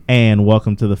And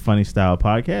welcome to the Funny Style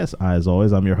Podcast. As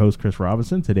always, I'm your host, Chris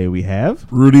Robinson. Today we have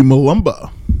Rudy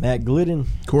Mulumba, Matt Glidden,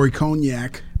 Corey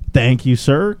Cognac. Thank you,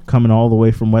 sir, coming all the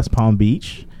way from West Palm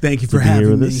Beach. Thank you for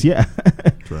having me. Yeah.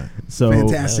 That's right. So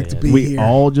fantastic to be we here.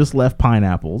 all just left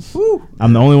Pineapples. Woo.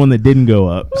 I'm the only one that didn't go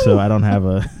up, so I don't have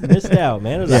a... Missed out,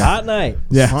 man. It was a hot night.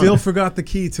 Yeah. Still forgot the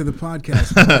key to the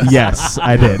podcast. Yes,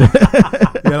 I did.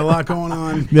 Got a lot going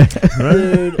on.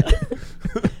 Dude.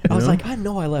 I was like, I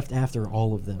know I left after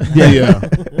all of them. Yeah.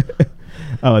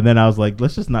 Oh, and then I was like,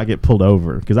 let's just not get pulled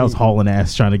over, because I was hauling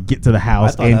ass trying to get to the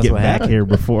house thought and that's get what back happened. here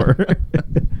before.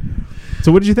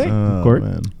 So what did you think, Corey?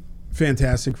 Man.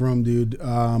 Fantastic room, dude.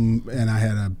 And I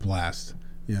had a blast,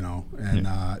 and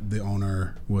the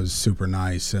owner was super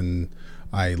nice, and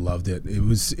I loved it.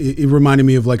 It reminded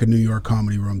me of like a New York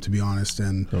comedy room, to be honest,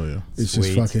 and Oh, yeah. it's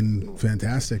Sweet. just fucking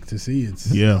fantastic to see. It's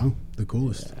the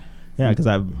coolest. Yeah, because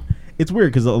it's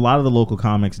weird because a lot of the local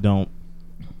comics don't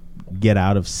get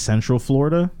out of Central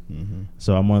Florida. Mm-hmm.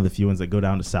 So I'm one of the few ones that go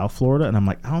down to South Florida, and I'm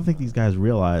like, I don't think these guys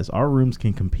realize our rooms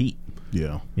can compete.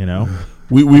 Yeah. You know,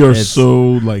 We are It's-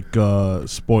 so like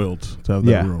spoiled to have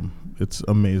that Yeah. room. It's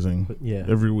amazing. Yeah.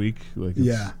 Every week. Like it's,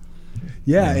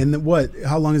 Yeah. And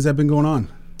how long has that been going on?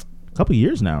 a couple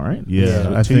years now, right? Yeah,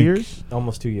 So I 2 think- years,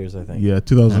 Almost 2 years, I think. Yeah,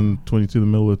 2022, the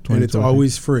middle of 2022. And it's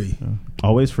always free.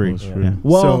 always free. Always free. Yeah.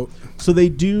 Well, so they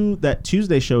do that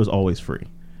Tuesday show is always free.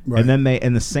 Right. And then they,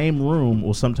 in the same room,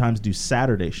 will sometimes do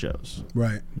Saturday shows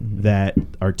Right. that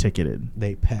are ticketed.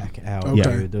 They pack out. Okay.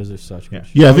 Dude, those are such good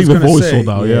Yeah, I I think was they've gonna always say, sold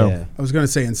out. Yeah. I was going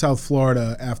to say, in South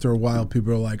Florida, after a while,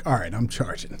 people are like, all right, I'm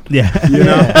charging. Yeah. You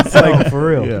know? It's like, For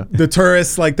real. Yeah. the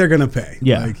tourists, like, they're going to pay.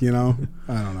 Yeah. Like, I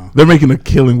don't know. They're making a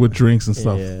killing with drinks and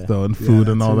stuff, Yeah. though, and food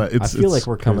and all that. I feel it's like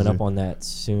we're coming crazy. up on that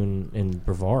soon in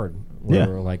Brevard, where Yeah.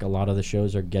 like a lot of the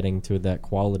shows are getting to that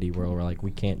quality where we're like,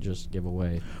 we can't just give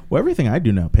away. Well, everything I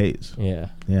do now pays. Yeah.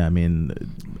 Yeah, I mean,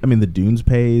 the Dunes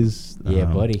pays. Yeah,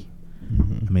 buddy.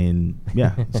 I mean,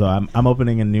 yeah. So I'm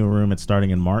opening a new room. It's starting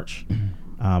in March.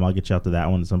 I'll get you out to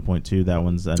that one at some point too. That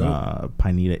one's in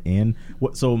Pineda Inn.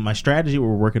 So my strategy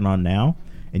we're working on now,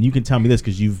 and you can tell me this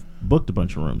because you've booked a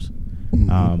bunch of rooms.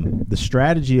 The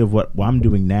strategy of what I'm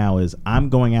doing now is I'm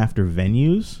going after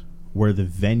venues where the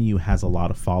venue has a lot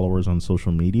of followers on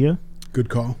social media, Good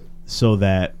call. so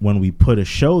that when we put a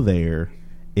show there,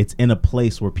 it's in a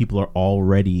place where people are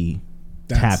already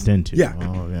tapped into. Yeah.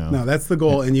 Oh, yeah. No, that's the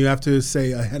goal. And you have to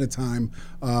say ahead of time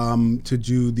to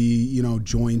do the,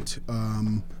 joint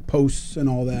posts and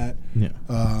all that. Yeah.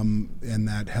 And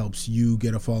that helps you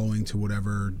get a following to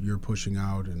whatever you're pushing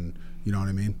out. And you know what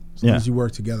I mean? As long Yeah. as you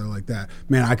work together like that.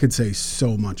 Man, I could say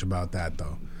so much about that,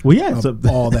 though. Well, yeah. Of So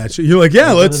all that shit. You're like,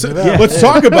 yeah, let's Yeah.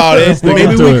 talk about it. dig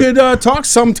Maybe into we it. could talk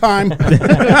sometime.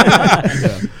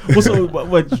 well,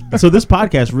 so this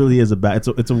podcast really is about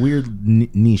it's a weird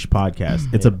niche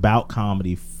podcast. It's about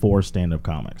comedy for stand-up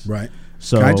comics. Right.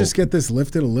 So Can I just get this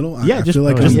lifted a little? yeah, I just feel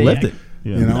like just I'm- lift it.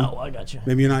 Yeah. You know? No, I got you.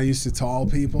 Maybe you're not used to tall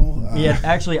people. Yeah,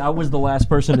 actually, I was the last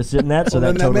person to sit in that, so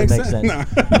Well, that then totally that makes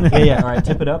makes sense. Yeah. All right,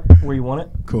 tip it up where you want it.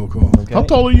 Cool. Okay. How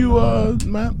tall are you,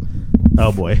 Matt?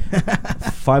 Oh boy.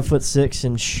 5'6"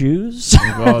 in shoes.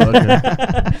 Oh, okay.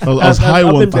 I was high I've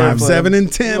one been time. barefoot. 7 and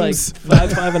Like Tims.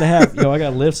 5'5.5". Yo, I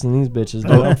got lifts in these bitches.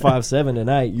 Dude. I'm 5'7"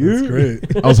 tonight. That's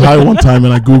great. I was high one time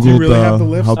and I googled really have the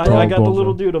lifts? how tall I got the dogs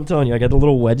little are. dude. I'm telling you, I got the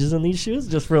little wedges in these shoes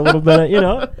just for a little bit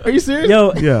of, Are you serious?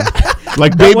 Yo, Yeah,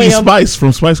 like That Baby way I'm- Spice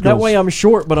from Spice Girls. that way I'm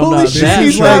short, but I'm Holy not shit, bad.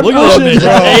 he's Like, like, look oh, at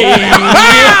that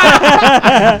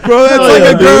bitch. Bro, that's Oh, like yeah,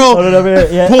 a dude. girl Hold it over here.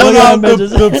 Yeah, pulling look at out them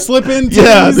bitches. the slip-in titties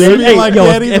Yeah, and dude. being Hey, like, yo,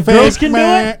 Daddy the if girls fake can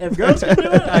man. do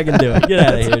it, I can do it. Get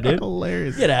out of here, dude.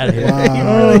 Hilarious. Get out of here.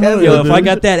 Wow. Yo, if I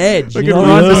got that edge, Look you at know me,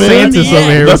 what I'm I'm saying? DeSantis Yeah.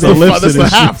 over here. That's with the the that's the lifts in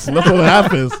half. That's what the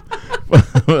half is.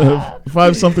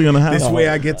 5 something and a half. This way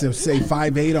I get to say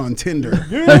 5'8" on Tinder.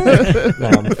 No,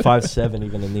 I'm 5'7"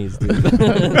 even in these, dude.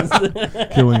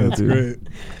 Killing it, dude. Great.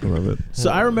 I love it. So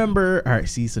I remember. All right.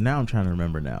 See. So now I'm trying to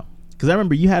remember now because I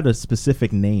remember you had a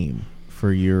specific name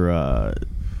for your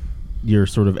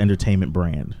sort of entertainment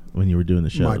brand when you were doing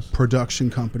the My shows. production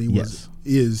company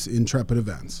is Intrepid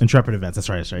Events. Intrepid Events. That's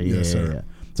right. That's right. Yes, Yeah. sir.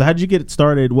 So how did you get it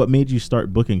started? What made you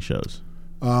start booking shows?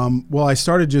 Well, I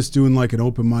started just doing like an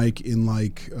open mic in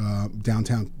like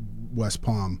downtown West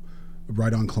Palm,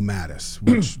 right on Clematis,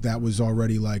 which that was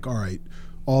already like, all right,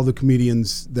 all the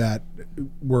comedians that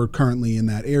were currently in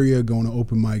that area going to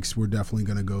open mics we're definitely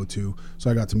going to go to. So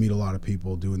I got to meet a lot of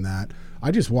people doing that.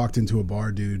 I just walked into a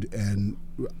bar, dude, and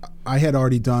I had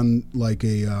already done like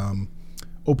a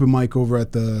open mic over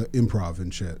at the Improv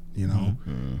and shit, you know?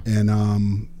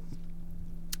 And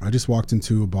I just walked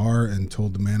into a bar and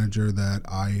told the manager that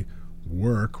I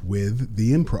work with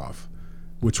the Improv.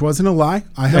 which wasn't a lie.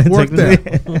 I have worked there.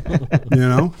 You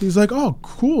know, he's like, oh,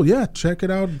 cool, yeah, check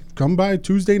it out. Come by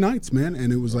Tuesday nights, man.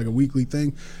 And it was like a weekly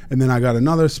thing. And then I got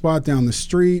another spot down the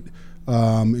street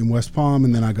in West Palm,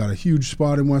 and then I got a huge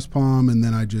spot in West Palm, and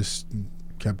then I just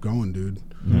kept going, dude.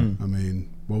 I mean,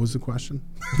 what was the question?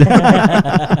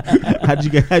 How'd you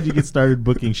get started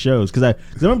booking shows? Because I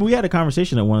remember we had a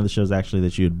conversation at one of the shows actually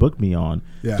that you had booked me on,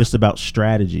 just about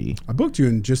strategy. I booked you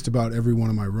in just about every one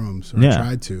of my rooms, or I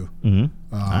tried to.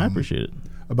 I appreciate it.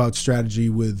 About strategy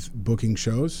with booking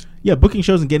shows. Yeah, booking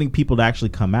shows and getting people to actually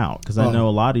come out. Because I know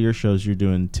a lot of your shows, you're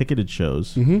doing ticketed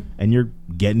shows, and you're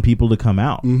getting people to come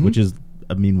out, which is,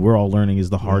 I mean, we're all learning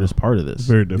is the hardest part of this.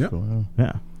 Very difficult.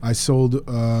 Yeah. I sold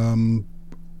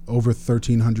over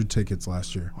 1,300 tickets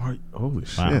last year. Holy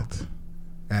shit. Wow.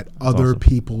 At other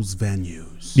people's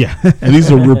venues. Yeah. And these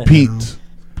are repeat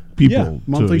people. Yeah,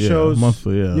 monthly shows.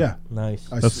 Monthly, Yeah. Nice.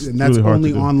 And That's that's really hard only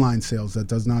to do. online sales. That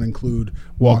does not include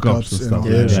Walk-ups walk-ups and and stuff. all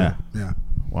that Yeah. shit. Yeah.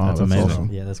 Wow, That's that's amazing.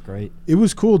 awesome. Yeah, that's great. It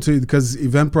was cool too because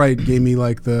Eventbrite gave me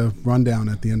like the rundown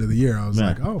at the end of the year. I was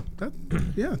like, oh,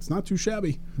 it's not too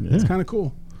shabby. It's kind of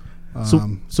cool.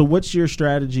 So what's your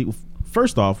strategy?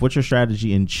 First off, what's your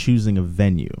strategy in choosing a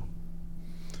venue?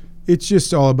 It's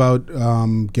just all about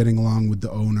getting along with the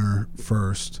owner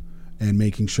first and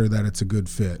making sure that it's a good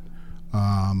fit.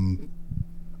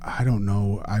 I don't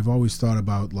know. I've always thought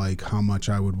about like how much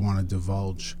I would want to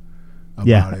divulge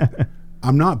about it.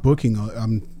 I'm not booking.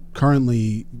 I'm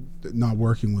currently not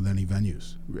working with any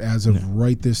venues as of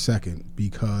right this second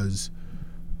because,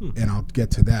 and I'll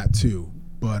get to that too.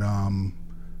 But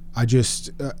I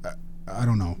just I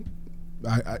don't know.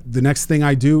 The next thing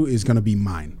I do is going to be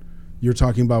mine. You're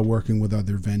talking about working with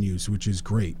other venues, which is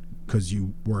great because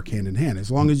you work hand in hand.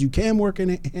 As long as you can work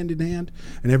hand in hand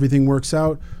and everything works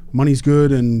out, money's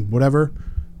good and whatever,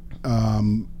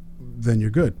 then you're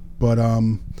good. But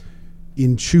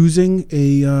in choosing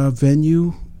a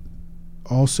venue,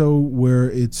 also where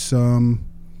it's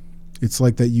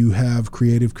like that you have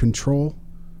creative control,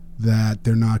 that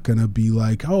they're not going to be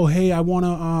like, oh, hey, I want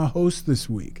to host this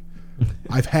week.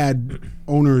 I've had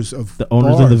owners of The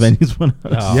owners bars. of the venues want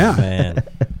to Oh, Yeah. man.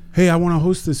 Hey, I want to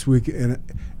host this week,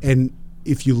 and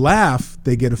if you laugh,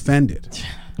 they get offended,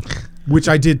 which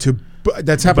I did to.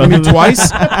 That's happened to me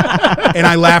twice, and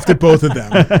I laughed at both of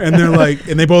them, and they're like,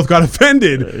 and they both got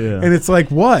offended, and it's like,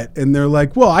 what? And they're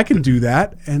like, well, I can do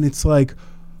that, and it's like,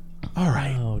 all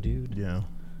right, Oh, dude. Yeah.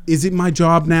 is it my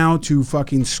job now to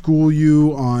fucking school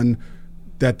you on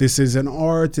that this is an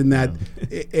art and that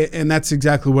and that's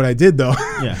exactly what I did though.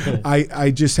 Yeah. I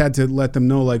just had to let them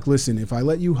know, like, listen, if I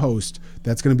let you host,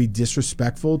 that's going to be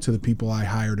disrespectful to the people I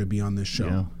hire to be on this show.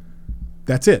 Yeah.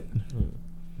 That's it.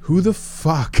 Who the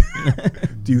fuck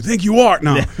do you think you are?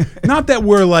 No, not that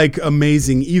we're like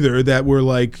amazing either, that we're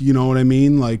like, you know what I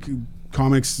mean? Like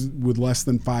comics with less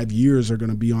than 5 years are going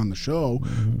to be on the show,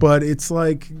 but it's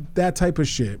like that type of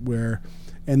shit where,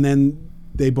 and then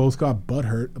they both got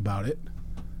butthurt about it.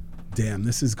 Damn,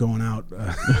 this is going out.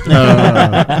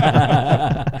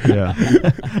 Yeah.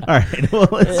 All right. Well,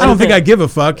 I don't think I give a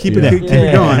fuck. Keep it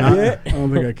going. I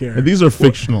don't think I care. And these are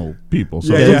fictional people,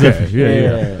 so Yeah, it's yeah. okay.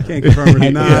 Yeah. Can't confirm or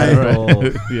deny.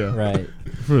 Right. Yeah. Right.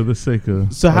 For the sake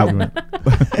of So how? argument.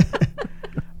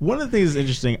 One of the things that's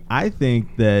interesting, I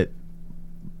think that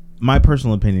my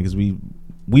personal opinion, because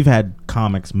we've had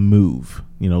comics move,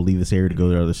 leave this area to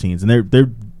go to other scenes, and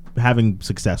they're having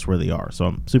success where they are. So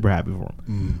I'm super happy for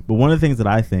them. But one of the things that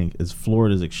I think is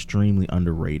Florida is extremely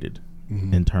underrated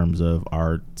in terms of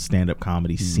our stand-up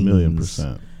comedy scenes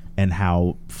 1,000,000%. and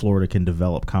how Florida can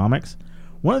develop comics.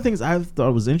 One of the things I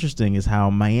thought was interesting is how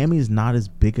Miami is not as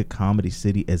big a comedy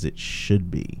city as it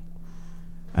should be.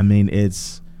 I mean,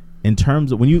 it's in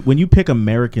terms of when you pick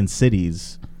American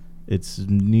cities, it's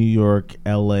New York,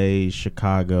 LA,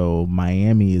 Chicago,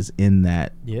 Miami is in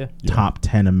that top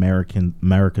 10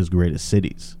 America's greatest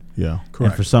cities. Yeah.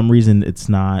 Correct. And for some reason, it's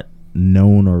not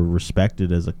known or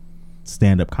respected as a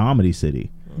stand-up comedy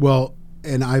city. Well,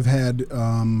 and I've had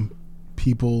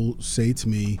people say to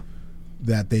me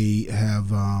that they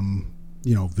have,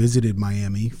 visited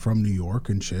Miami from New York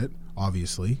and shit.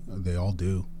 Obviously, they all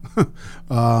do,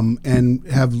 and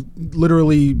have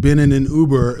literally been in an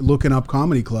Uber looking up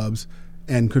comedy clubs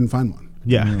and couldn't find one.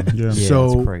 Yeah. Yeah,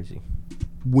 So- that's crazy.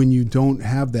 When you don't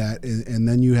have that, and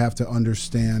then you have to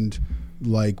understand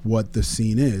like what the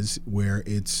scene is, where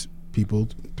it's people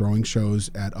throwing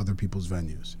shows at other people's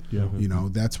venues. Yeah.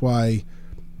 That's why,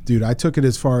 dude, I took it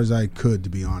as far as I could, to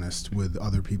be honest, with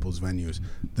other people's venues.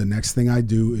 The next thing I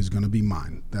do is going to be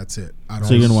mine. That's it. So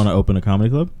you're going to want to open a comedy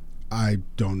club? I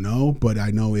don't know, but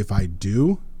I know if I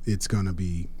do, it's going to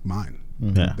be mine.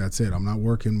 Yeah. That's it. I'm not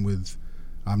working with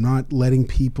I'm not letting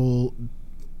people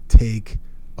take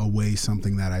away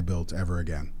something that I built ever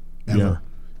again. Ever. Yeah.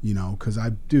 You know, because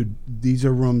these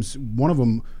are rooms. One of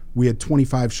them, we had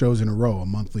 25 shows in a row, a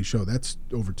monthly show. That's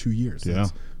over 2 years. Yeah.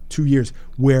 That's 2 years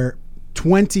where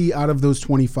 20 out of those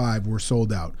 25 were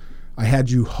sold out. I had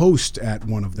you host at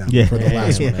one of them for the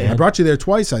last one. I brought you there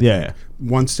twice, I think.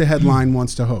 Once to headline,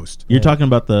 once to host. You're talking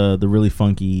about the really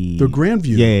funky... The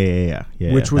Grandview.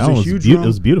 Yeah. Which was That a one huge It room.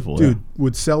 was beautiful. Dude,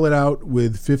 would sell it out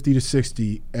with 50 to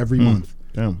 60 every month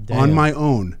Damn. on my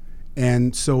own.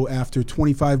 And so after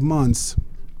 25 months,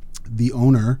 the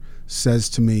owner says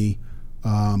to me,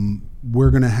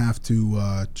 we're going to have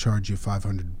to charge you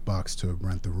 $500 to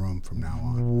rent the room from now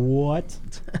on. What?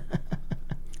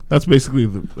 That's basically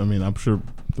I'm sure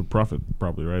the profit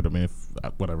probably, right? I mean, if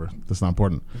whatever, that's not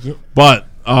important. Yeah. But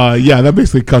that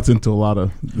basically cuts into a lot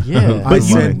of Yeah. But you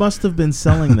said- must have been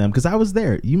selling them, because I was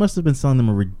there. You must have been selling them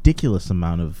a ridiculous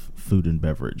amount of food and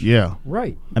beverage. Yeah.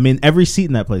 Right. I mean, every seat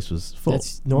in that place was full.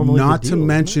 That's normally Not the to deal,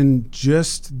 mention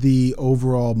just the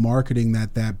overall marketing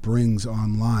that brings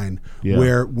online, Yeah.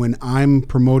 where when I'm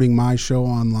promoting my show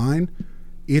online,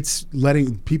 it's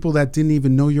letting people that didn't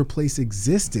even know your place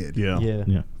existed Yeah. isn't it?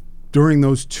 Yeah. during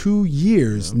those 2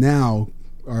 years now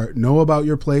know about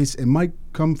your place and might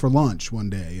come for lunch one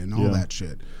day and all Yeah. that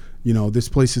shit. You know, this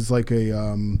place is like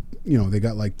a, they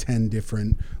got like 10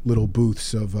 different little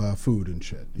booths of food and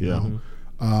shit. You Yeah.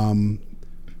 know?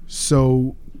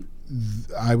 So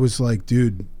I was like,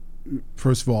 dude,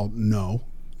 first of all, no,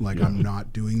 like I'm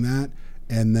not doing that.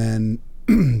 And then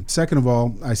second of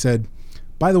all, I said,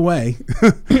 by the way,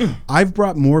 I've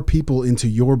brought more people into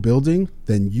your building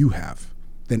than you have,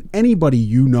 than anybody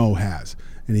you know has.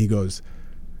 And he goes,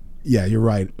 yeah, you're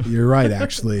right,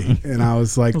 actually. And I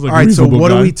was like, all right, so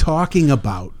what are we talking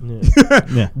about?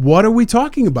 Yeah. What are we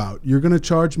talking about? You're going to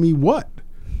charge me what?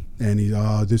 And he's,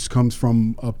 this comes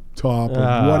from up top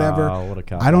or whatever. What a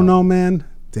cop I don't out. know, man.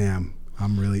 Damn,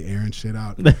 I'm really airing shit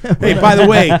out. Hey, by the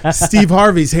way, Steve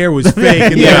Harvey's hair was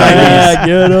fake in the 90s. Yeah,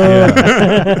 get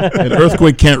up. An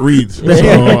earthquake can't read. So,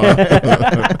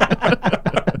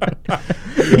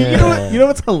 You know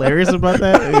what's hilarious about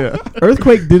that?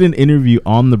 Earthquake did an interview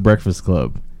on The Breakfast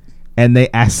Club, and they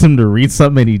asked him to read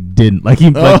something, and he didn't. Like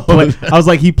I was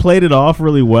like, he played it off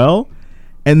really well,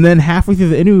 and then halfway through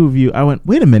the interview, I went,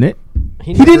 wait a minute.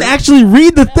 He didn't actually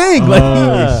read the thing.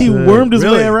 Like he wormed his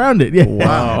way around it. Yeah.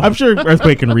 Wow. I'm sure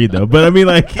Earthquake can read though. But I mean,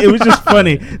 like, it was just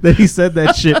funny that he said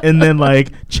that shit and then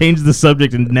like changed the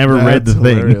subject and never read the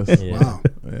hilarious. thing. Yeah. Wow.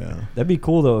 Yeah. That'd be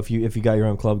cool though if you got your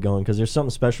own club going, because there's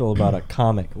something special about a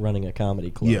comic running a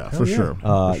comedy club. Yeah, for sure.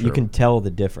 You can tell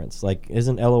the difference. Like,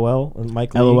 isn't LOL and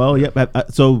Mike Lee? LOL. Yep.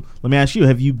 So let me ask you: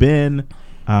 have you been?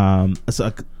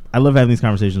 So I love having these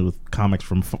conversations with comics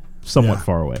from somewhat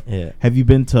far away. Yeah. Have you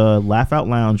been to Laugh Out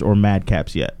Lounge or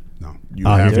Madcaps yet? No. You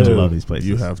Oh, have you're to. gonna love these places.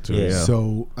 You have to. Yeah. Yeah.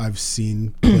 So I've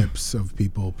seen clips of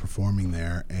people performing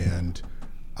there, and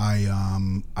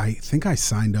I think I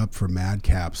signed up for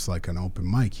Madcaps, like an open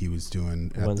mic he was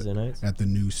doing at Wednesday nights? at the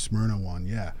new Smyrna one,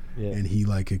 yeah. And he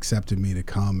like accepted me to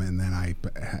come, and then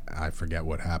I forget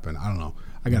what happened. I don't know.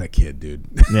 I got a kid, dude.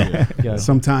 Yeah. Yeah.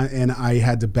 Sometime, and I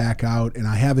had to back out, and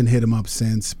I haven't hit him up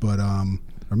since, but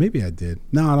or maybe I did.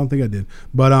 No, I don't think I did.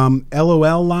 But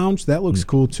LOL Lounge, that looks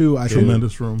cool too. I think,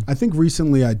 Tremendous room. I think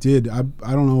recently I did. I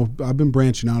don't know. I've been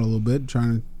branching out a little bit,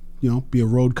 trying to be a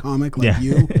road comic like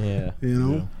you. Yeah. You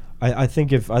know. I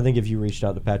think if you reached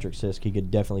out to Patrick Sisk, he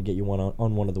could definitely get you one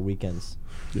on one of the weekends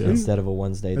instead of a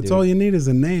Wednesday. That's dude. all you need is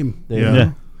a name. There you Yeah.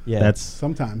 go. Yeah. That's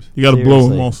Sometimes. You got to blow him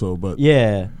Seriously. also, but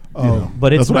Yeah. you know,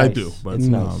 But it's that's what I nice. do. But It's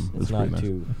nice. it's It's pretty not nice.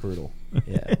 too brutal.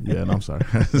 Yeah. Yeah, and I'm sorry.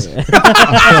 Yeah. He's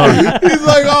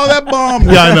like, oh, that bomb.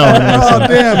 Yeah, I know. Oh,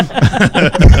 damn.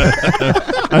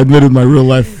 I admitted my real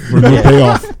life for no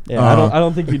payoff. Yeah, I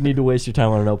don't think you'd need to waste your time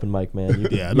on an open mic, man. You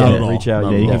could, not at all. reach out.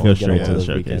 Not You at can all. definitely You can go get straight onto to the those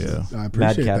showcase. weekends. I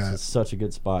appreciate Madcaps that. is such a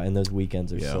good spot, and those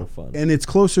weekends are so fun. And it's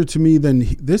closer to me than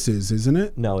this is, isn't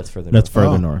it? No, it's further. That's north.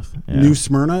 further Oh. north. Yeah. New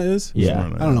Smyrna is? Yeah.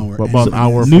 I don't know where. About an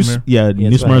hour New, from here. yeah, New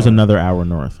it's Smyrna's about- another hour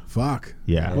north. Fuck.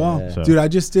 Yeah. Well, So- dude, I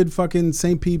just did fucking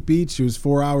St. Pete Beach. It was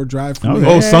 4-hour drive for me.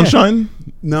 Oh, Sunshine?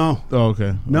 No. Oh,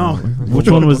 okay. No. Which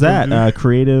one was that?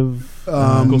 Creative.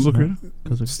 Coastal Creative?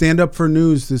 Stand Up for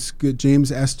News. This good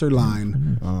James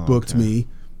Esterline Oh, booked okay. me,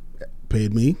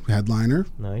 paid me, headliner.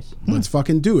 Nice. Let's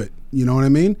fucking do it. You know what I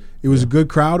mean? It was a good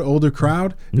crowd, older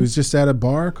crowd. It was just at a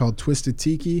bar called Twisted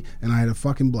Tiki, and I had a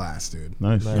fucking blast, dude.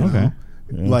 Nice. Nice. You know? Okay.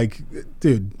 Like,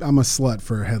 dude, I'm a slut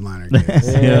for headliner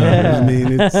gigs. Yeah. I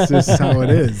mean, it's just how it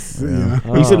is. You know?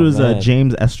 You said it was man.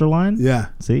 James Esterline. Yeah.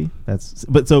 See,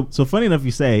 but so funny enough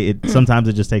you say it. Sometimes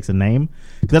it just takes a name.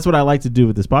 'Cause that's what I like to do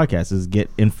with this podcast is get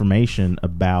information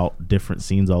about different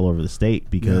scenes all over the state.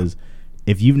 Because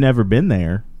if you've never been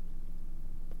there,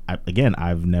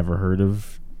 I've never heard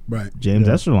of James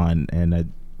Esterline,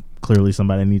 and clearly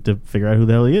somebody I need to figure out who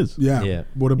the hell he is. Yeah.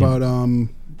 What about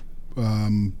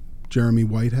Jeremy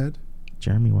Whitehead?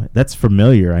 Jeremy White. That's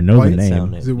familiar. I know White the name.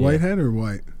 sound Is it Whitehead or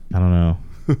White? I don't know.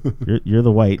 You're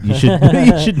the white. You should.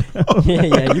 You should know.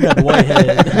 Yeah, you got the white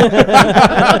head.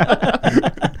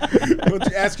 Don't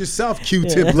you ask yourself,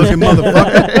 Q-tip looking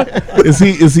motherfucker? Is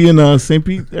he in St.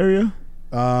 Pete area?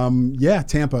 Yeah,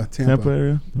 Tampa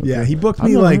area. Okay. Yeah, he booked I've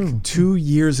me never like heard of him. 2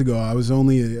 years ago. I was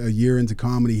only a year into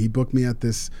comedy. He booked me at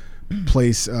this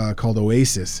place called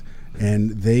Oasis,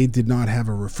 and they did not have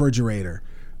a refrigerator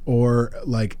or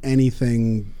like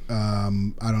anything. I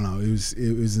don't know. It was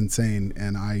insane,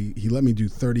 and he let me do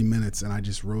 30 minutes, and I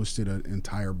just roasted an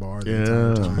entire bar the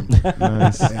entire time.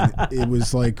 Nice. And it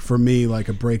was like for me like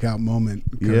a breakout moment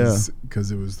because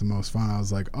it was the most fun. I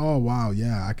was like, oh wow,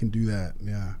 yeah, I can do that.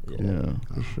 Yeah, cool. Yeah,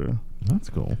 for sure. That's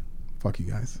cool. Fuck you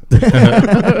guys.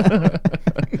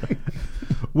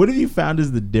 What have you found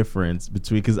is the difference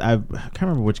between? Because I can't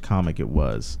remember which comic it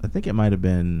was. I think it might have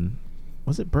been.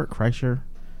 Was it Bert Kreischer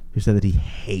who said that he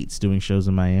hates doing shows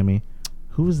in Miami?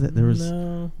 Who was that? There was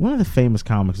one of the famous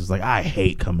comics was like, I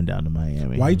hate coming down to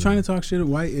Miami. Why are you trying to talk shit?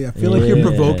 Why? I feel like you're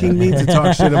provoking me to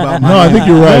talk shit about Miami. No, I think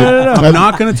you're right. No. I'm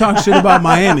not going to talk shit about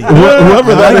Miami.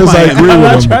 Whoever that is, I agree I'm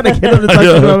with not him. trying to get him to talk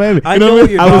shit about Miami. I know what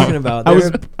you're I was- talking about.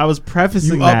 I was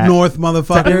prefacing You that. up north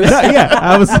motherfuckers. Yeah,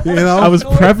 I was. know? I was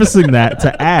prefacing that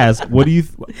to ask, what do you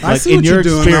I like see in what your you're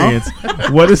doing, though.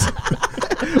 experience?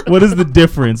 What is the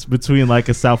difference between like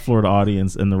a South Florida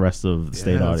audience and the rest of the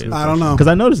state audience? I don't know. Because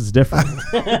I noticed it's different.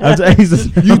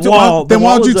 You wall- then the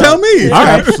why wall don't you is tell up. me? All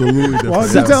right. Absolutely different. Why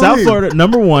don't you tell South me? Florida,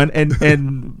 number one,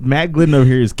 and Matt Glidden over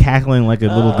here is cackling like a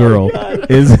little girl.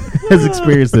 Has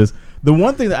experienced this. The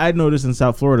one thing that I noticed in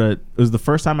South Florida was the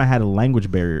first time I had a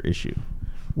language barrier issue,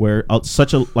 where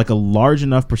such a large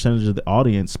enough percentage of the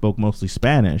audience spoke mostly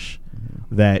Spanish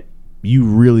that you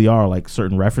really are like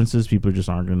certain references. People just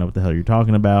aren't going to know what the hell you're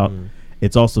talking about.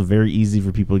 It's also very easy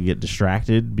for people to get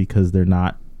distracted because they're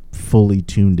not fully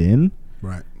tuned in.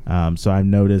 Right. So I've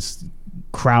noticed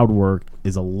crowd work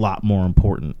is a lot more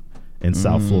important in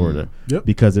South Florida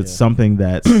because it's something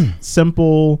that's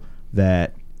simple,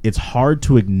 that it's hard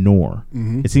to ignore.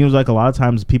 It seems like a lot of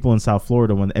times people in South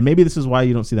Florida, and maybe this is why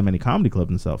you don't see that many comedy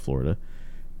clubs in South Florida,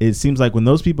 it seems like when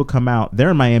those people come out, they're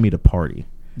in Miami to party.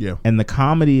 Yeah. And the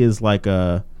comedy is like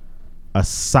a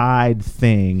side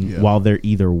thing while they're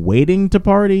either waiting to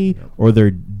party or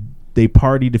they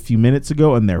partied a few minutes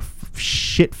ago and they're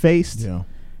shit faced. Yeah.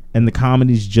 And the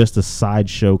comedy's just a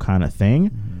sideshow kind of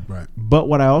thing. Right. But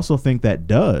what I also think that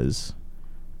does,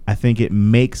 I think it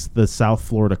makes the South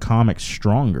Florida comics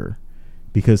stronger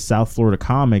because South Florida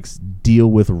comics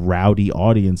deal with rowdy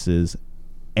audiences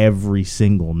every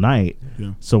single night.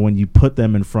 Yeah. So when you put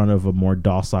them in front of a more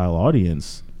docile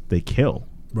audience, they kill.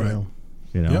 Right.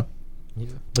 You know? Yep.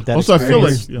 But that Also, I feel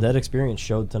experience, like- that experience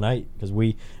showed tonight because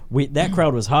we that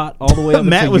crowd was hot all the way up.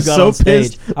 Matt until was you got so on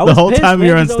stage. pissed I the was whole pissed, time man,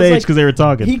 you were on 'cause I was stage like, because they were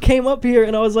talking. He came up here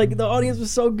and I was like, the audience was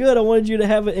so good. I wanted you to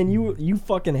have it, and you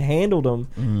fucking handled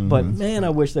them. But man, I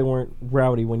wish they weren't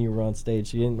rowdy when you were on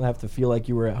stage. So you didn't have to feel like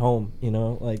you were at home. You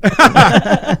know, like.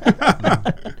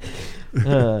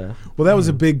 Well, that was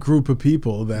a big group of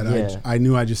people that Yeah. I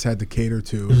knew I just had to cater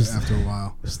to after a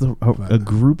while. Just a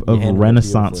group of handled it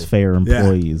Renaissance beautifully. Fair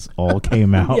employees all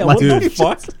came out. Yeah, like, what the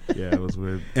fuck? Yeah, it was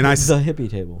weird. And I The hippie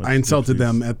table. I insulted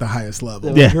them at the highest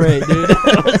level. That was great, dude.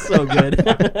 That was so good.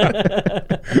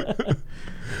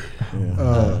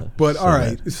 But all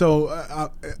right, so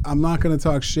I'm not going to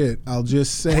talk shit. I'll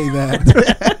just say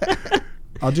that.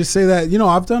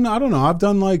 I've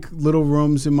done like little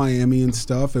rooms in Miami and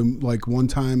stuff, and like one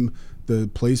time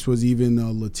the place was even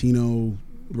a Latino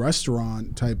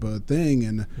restaurant type of thing,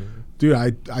 and dude,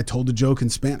 I told the joke in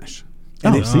Spanish.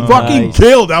 And it fucking Nice.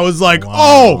 killed. I was like,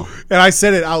 oh, and I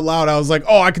said it out loud. I was like,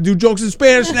 oh, I can do jokes in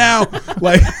Spanish now.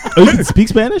 Like, oh, you can speak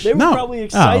Spanish? They were No. probably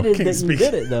excited can't that you speak.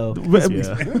 did it, though.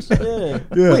 Yeah.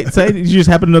 Yeah. Wait, say, did you just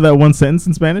happen to know that one sentence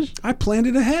in Spanish? I planned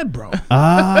it ahead, bro.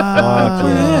 Ah,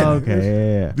 yeah.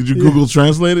 okay. Yeah. Did you Google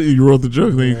Translate it? You wrote the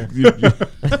joke. Then Yeah,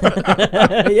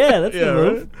 that's the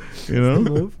move. You know?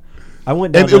 Move. I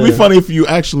went down And it'd be funny if you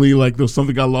actually like there was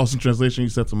something got lost in translation. You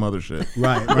said some other shit.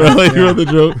 Right. Like you wrote the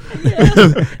joke,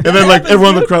 and then like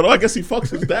everyone in the crowd. Oh, I guess he fucks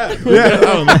his dad. Yeah, I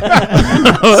don't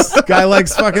know. This guy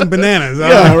likes fucking bananas.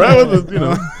 Yeah, right. With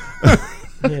the,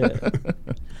 Yeah.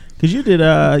 Because you did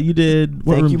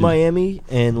what Thank room You did- Miami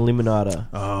and Limonada.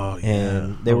 Oh yeah,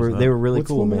 And they were really What's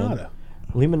cool, Limonada? man.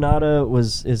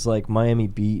 Limonada is like Miami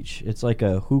Beach. It's like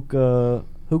a hookah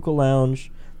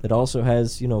lounge that also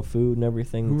has food and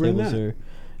everything. Who The ran tables that?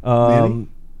 are Manny?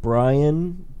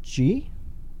 Brian G.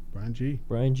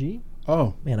 Brian G.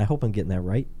 Oh, Man, I hope I'm getting that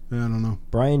right. I don't know.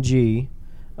 Brian G.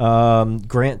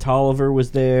 Grant Tolliver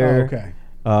was there. Oh, okay.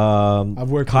 I've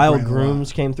worked with Kyle Grant a lot.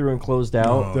 Grooms came through and closed out.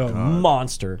 Oh, The God.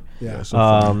 monster. Yeah. so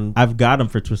funny. I've got him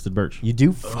for Twisted Birch You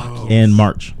do? Fuck in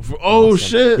March. Oh Awesome.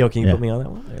 shit! Yo, can you Yeah. put me on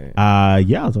that one? Or-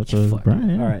 Yeah, I was talking to Fuck Brian.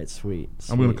 it. Yeah. All right, sweet.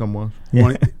 I'm gonna sweet. come on.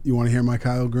 Yeah. You want to hear my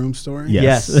Kyle Groom story? Yeah.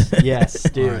 Yes, yes,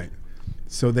 dude. All right.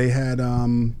 So they had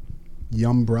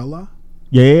Yumbrella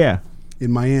Yeah.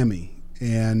 in Miami,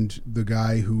 and the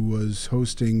guy who was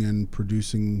hosting and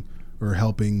producing or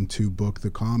helping to book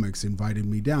the comics invited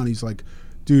me down. He's like,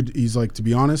 dude, to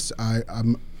be honest,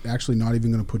 I'm actually not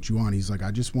even going to put you on. He's like, I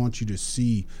just want you to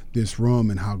see this room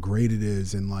and how great it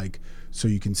is, and like, so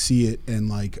you can see it, and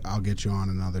like, I'll get you on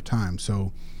another time.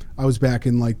 So I was back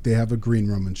in like, they have a green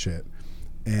room and shit,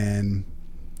 and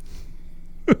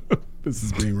this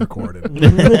is being recorded.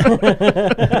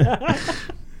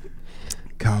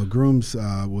 Kyle Grooms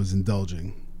was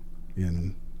indulging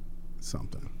in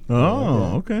something.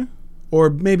 Oh, okay. Or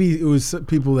maybe it was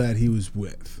people that he was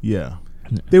with. Yeah,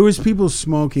 There was people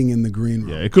smoking in the green room.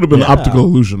 yeah. It could have been Yeah. optical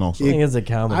illusion also. I think it's a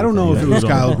comedy. I don't know thing. if it was Yeah.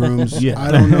 Kyle Grooms. Yeah.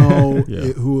 I don't know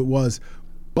Yeah. who it was.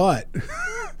 But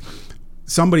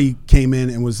somebody came in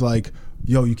and was like,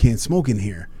 yo, you can't smoke in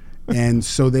here. And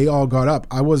so they all got up.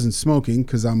 I wasn't smoking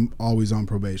because I'm always on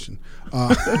probation.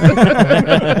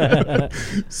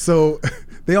 So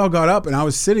they all got up, and I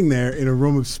was sitting there in a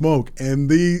room of smoke, and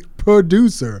the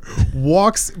producer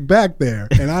walks back there,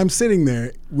 and I'm sitting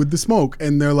there with the smoke,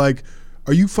 and they're like,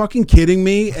 are you fucking kidding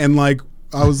me? And like,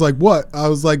 I was like, what? I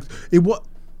was like, it what?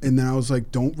 And then I was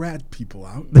like, don't rat people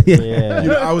out. Yeah. You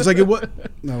know, I was like, it what?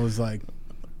 And I was like,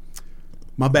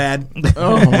 my bad.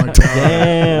 Oh my god!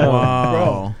 Damn.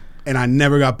 Wow. And I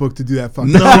never got booked to do that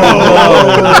fucking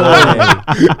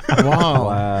Wow.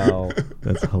 Wow.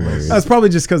 That's hilarious. That's probably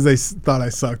just because they thought I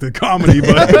sucked at comedy,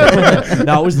 but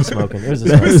No, it was the smoking. It was the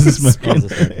smoking. It was the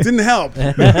smoking. didn't help.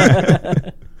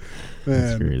 That's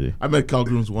Man. crazy. I met Kyle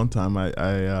Grooms one time.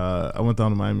 I went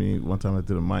down to Miami one time. I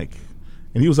did a mic,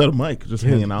 and he was at a mic just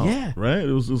hanging out. yeah. Right.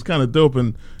 It was kind of dope,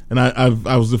 and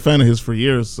I was a fan of his for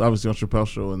years. Obviously on Chappelle's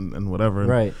show and whatever. And,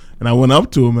 Right. And I went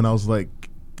up to him and I was like,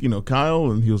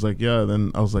 Kyle, and he was like, yeah.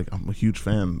 Then I was like, I'm a huge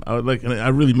fan. I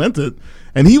really meant it,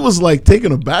 and he was like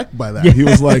taken aback by that. He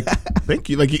was like, thank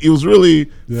you. Like he was really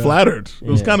flattered. It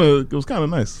was Yeah. kind of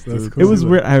nice. That's to cool. It was see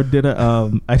that. weird.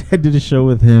 I did a show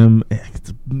with him.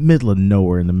 It's middle of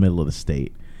nowhere in the middle of the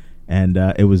state, and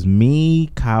it was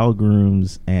me, Kyle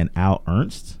Grooms, and Al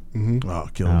Ernst. Oh,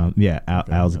 killer.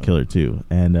 Al's a killer too,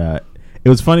 and it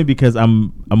was funny because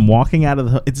I'm walking out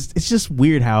of the. It's just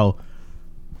weird how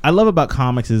I love about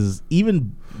comics is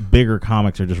even bigger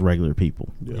comics are just regular people.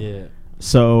 Yeah.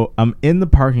 So I'm in the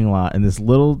parking lot in this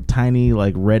little tiny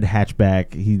like red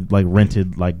hatchback. He like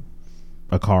rented like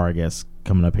a car, I guess,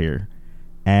 coming up here,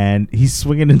 and he's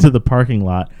swinging into the parking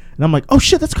lot, and I'm like, oh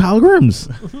shit, that's Kyle Grooms,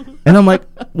 and I'm like,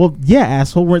 well, yeah,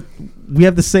 asshole, we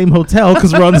have the same hotel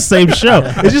because we're on the same show.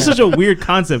 It's just such a weird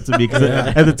concept to me because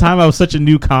at the time I was such a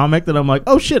new comic that I'm like,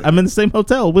 oh shit, I'm in the same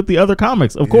hotel with the other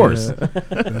comics, of course.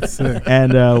 That's sick.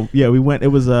 And we went. It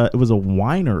was a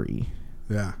winery.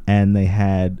 Yeah. And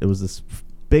it was this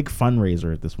big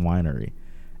fundraiser at this winery,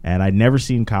 and I'd never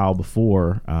seen Kyle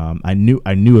before. I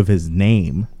knew of his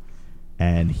name,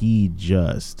 and he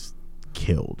just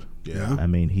killed. Yeah. I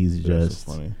mean, he's That's just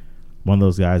so funny. one of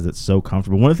those guys that's so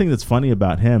comfortable. One of the things that's funny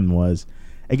about him was,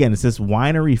 again, it's this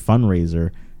winery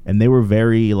fundraiser, and they were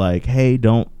very like, hey,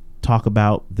 don't talk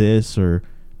about this or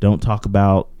don't talk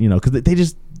about, because they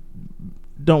just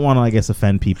don't want to, I guess,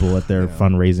 offend people at their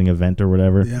fundraising event or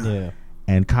whatever. Yeah. Yeah.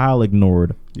 And Kyle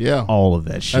ignored Yeah. all of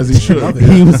that shit. As he should.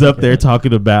 He was up there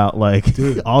talking about like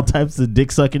all types of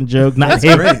dick sucking joke, not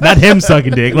him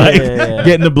sucking dick, like Yeah.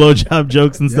 getting the blowjob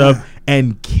jokes and Yeah. stuff,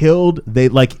 and killed.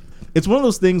 It's one of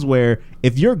those things where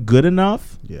if you're good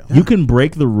enough, Yeah. you can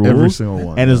break the rules. Every single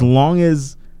one, and yeah.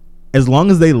 as long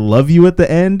as they love you at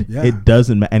the end, Yeah. it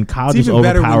doesn't matter. And Kyle It's just even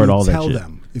better when overpowered you all that tell shit.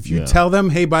 them. If you Yeah. tell them,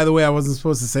 hey, by the way, I wasn't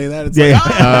supposed to say that, it's Yeah,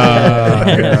 like,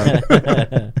 yeah.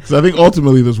 Yeah. So I think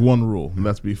ultimately there's one rule, and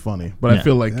that's be funny. But Yeah. I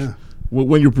feel like Yeah.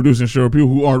 when you're producing a show, people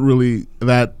who aren't really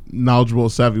that knowledgeable or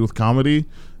savvy with comedy,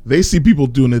 they see people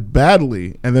doing it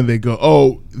badly, and then they go,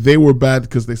 "Oh, they were bad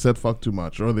because they said fuck too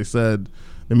much, or they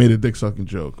made a dick sucking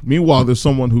joke." Meanwhile, there's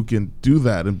someone who can do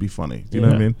that and be funny. Do you know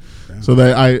what I mean? Yeah. So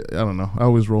I don't know. I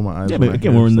always roll my eyes. Yeah, but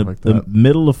again, we're in the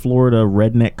middle of Florida,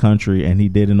 redneck country, and he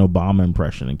did an Obama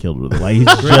impression and killed with it. Like he's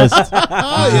just,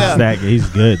 he's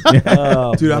good.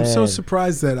 Oh, dude, man. I'm so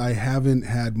surprised that I haven't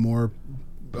had more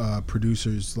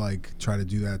producers like try to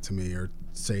do that to me or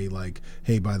say like,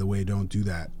 "Hey, by the way, don't do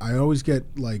that." I always get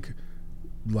like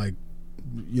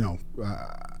you know,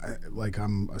 like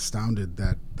I'm astounded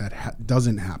that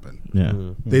doesn't happen. Yeah,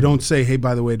 they don't say, "Hey,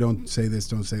 by the way, don't say this,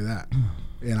 don't say that,"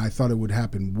 and I thought it would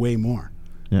happen way more.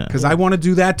 Yeah, because I want to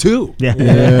do that too. Yeah.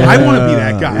 I want to be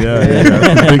that guy.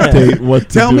 Dictate what to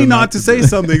Tell do me and not to say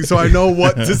something so I know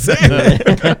what to say.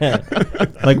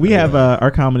 Like we have our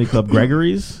comedy club,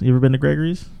 Gregory's. You ever been to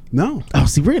Gregory's? No. Oh,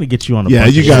 see, we're gonna get you on a Yeah,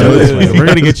 bunch you of got shit it. this way. We're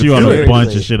gonna get you on a Seriously.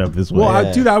 bunch of shit up this way. Well,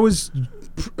 Yeah. dude, I was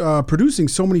producing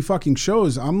so many fucking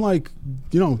shows. I'm like,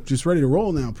 you know, just ready to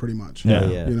roll now, pretty much. Yeah.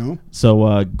 Yeah. You know.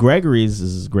 So Gregory's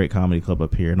is a great comedy club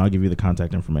up here, and I'll give you the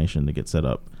contact information to get set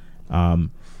up.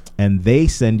 And they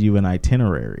send you an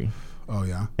itinerary. Oh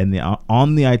yeah. And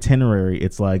on the itinerary,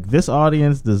 it's like, this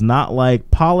audience does not like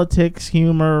politics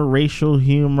humor, racial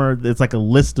humor. It's like a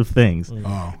list of things.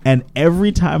 Oh. And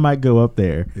every time I go up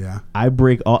there, Yeah. I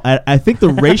break all. I think the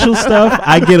racial stuff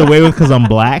I get away with because I'm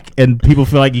black, and people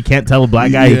feel like you can't tell a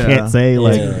black guy, you Yeah. can't say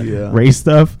like Yeah. race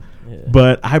stuff.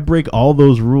 But I break all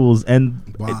those rules, and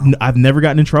Wow. I've never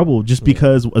gotten in trouble just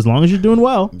because as long as you're doing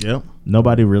well, Yep.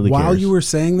 nobody really While cares. you were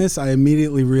saying this, I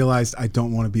immediately realized I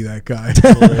don't want to be that guy.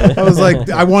 I was like,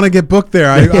 I want to get booked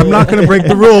there. I'm not going to break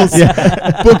the rules.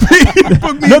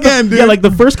 Book me again, dude. Yeah, like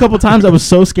the first couple times I was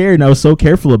so scared and I was so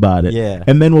careful about it. Yeah.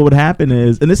 And then what would happen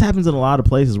is, and this happens in a lot of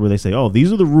places where they say, "Oh,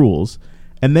 these are the rules,"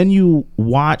 and then you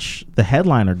watch the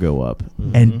headliner go up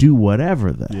and do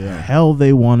whatever the hell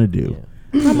they want to do.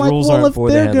 Yeah. I'm like, Rules well, aren't if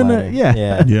for they're the gonna, headliner.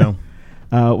 yeah. Yeah.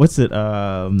 What's it?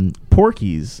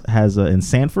 Porky's has in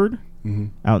Sanford.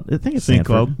 Out, I think it's St. Sanford.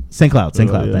 Cloud? St. Cloud. St.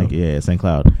 Cloud. Yeah. Thank you. Yeah, St.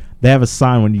 Cloud. They have a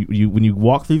sign when you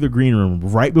walk through the green room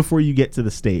right before you get to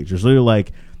the stage. There's literally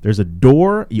like there's a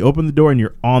door. You open the door and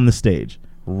you're on the stage.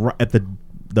 Right at the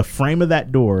frame of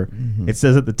that door, it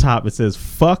says at the top. It says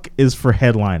 "Fuck is for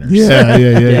headliners."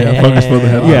 Yeah. Fuck is for the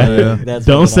headline. Yeah. That's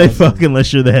Don't say fucking awesome. fuck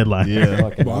unless you're the headliner. Yeah.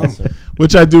 Fucking awesome.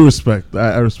 Which I do respect.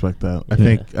 I respect that. I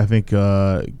think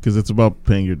because it's about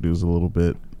paying your dues a little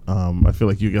bit. I feel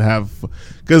like you can have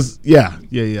because you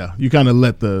kind of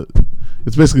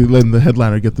it's basically letting the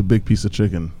headliner get the big piece of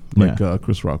chicken, like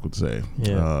Chris Rock would say.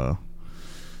 Yeah.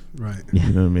 Right. You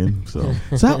know what I mean? So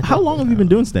So how long have you been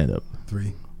doing stand up?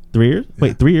 3. 3 years? Yeah.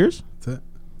 Wait, 3 years? That's it.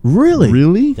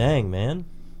 Really? Dang, man.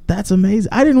 That's amazing.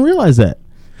 I didn't realize that.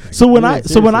 So when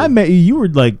I met you, you were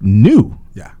like new.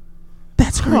 Yeah.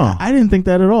 That's great. I didn't think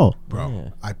that at all. Bro, Yeah.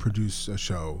 I produce a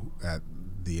show at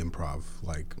the Improv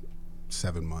like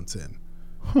 7 months in.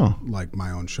 Huh. Like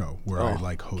my own show where I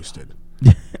like hosted.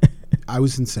 I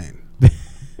was insane.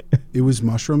 It was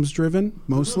mushrooms driven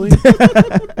mostly.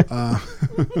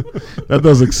 That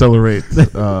does accelerate.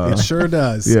 It sure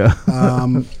does. Yeah.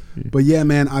 But yeah,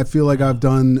 man, I feel like I've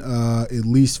done at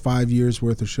least 5 years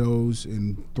worth of shows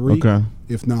in 3. Okay.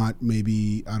 If not,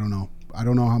 maybe, I don't know. I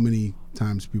don't know how many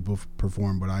times people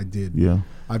perform, but I did. Yeah.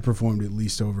 I performed at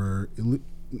least 200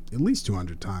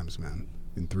 times, man,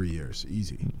 in 3 years.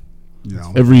 Easy. You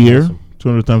know? Every year? Awesome.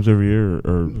 200 times every year?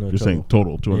 Or No, you're saying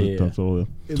total? 200 Yeah. times total?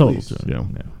 At Total. least. Yeah.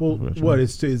 Well, what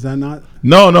is that not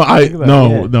No, Think about it,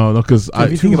 yeah. because If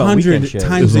you think about weekend 200 shows.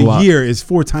 times Is a a lot. year is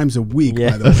 4 times a week?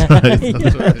 Yeah. By the way.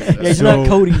 Yeah, he's So- not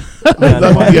Cody.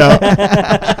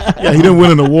 Yeah, he didn't win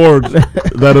an award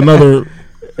that another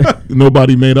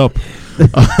nobody made up.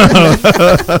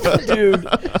 Dude.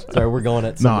 Sorry, we're going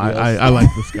at No, somebody else. I like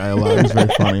this guy a lot. He's very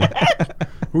funny.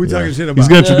 Who are we talking shit about?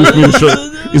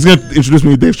 He's gonna introduce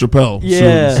me to Dave Chappelle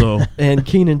Yeah. soon. So And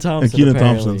Keenan Thompson. and Keenan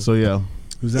apparently. Thompson. So yeah.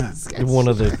 Who's that? One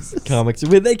of the comics.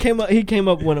 They came up. He came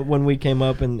up when we came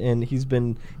up, and he's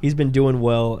been doing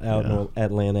well out in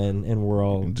Atlanta, and we're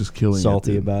all Just killing it,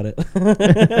 salty dude. about it.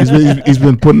 He's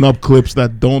been putting up clips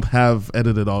that don't have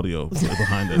edited audio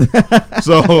behind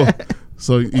it.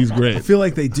 So he's I great. feel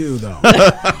like they do though.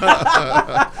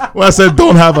 When I said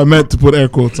don't have, I meant to put air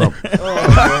quotes up.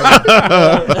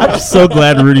 I'm so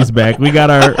glad Rudy's back. We got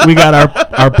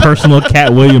our personal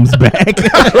Cat Williams back.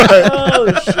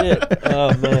 Oh shit!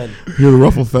 Oh man. Here to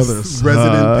ruffle feathers.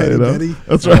 Resident Petty you know? Petty.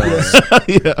 That's right.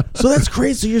 Yeah. So that's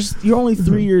crazy. So you're only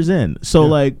 3 years in. So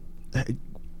like,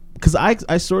 because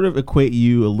I sort of equate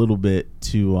you a little bit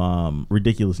to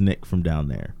Ridiculous Nick from down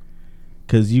there.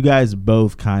 because you guys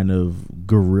both kind of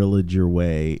guerrilla'd your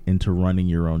way into running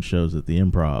your own shows at the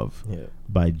Improv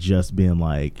by just being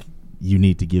like, you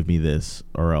need to give me this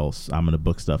or else I'm going to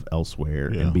book stuff elsewhere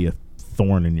and be a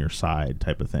thorn in your side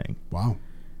type of thing. Wow.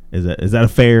 Is that a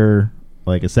fair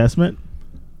like assessment?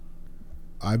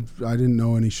 I didn't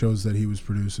know any shows that he was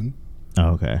producing.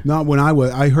 Oh, okay. Not when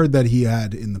I heard that he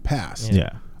had in the past.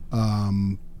 Yeah.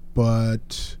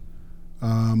 But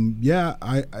I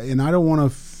don't want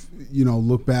to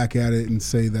look back at it and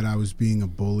say that I was being a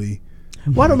bully.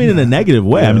 Well, I don't mean in a negative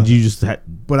way. I mean, you just had,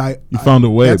 you found a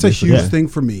way. That's basically. a huge thing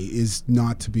for me, is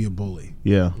not to be a bully.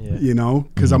 Yeah.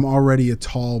 Because I'm already a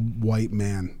tall white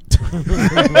man.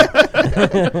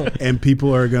 And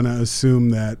people are going to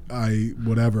assume that I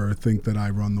think that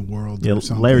I run the world or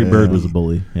something. Larry Bird was a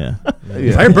bully. Yeah.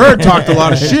 Larry Bird talked a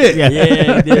lot of shit. Yeah,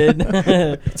 he did.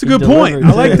 That's a good point.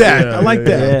 I like that. I like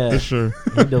that. Yeah. For sure.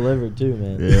 He delivered too,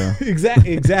 man. Yeah.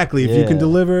 Exactly. If you can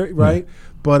deliver it, right?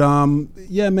 But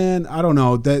man, I don't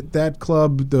know. That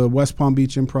club, the West Palm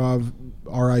Beach Improv,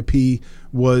 RIP,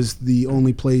 was the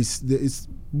only place. It's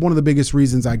one of the biggest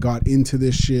reasons I got into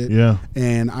this shit. Yeah.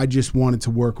 And I just wanted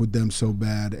to work with them so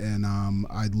bad, and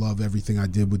I love everything I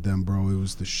did with them, bro. It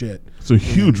was the shit. It's a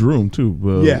huge room too.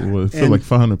 Yeah, it felt like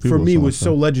 500 people. For me, it was like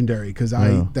so legendary because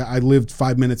I lived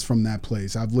 5 minutes from that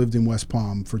place. I've lived in West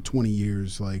Palm for 20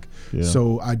 years,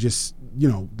 so I just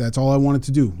that's all I wanted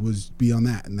to do was be on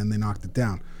that, and then they knocked it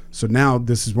down. So now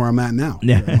this is where I'm at now.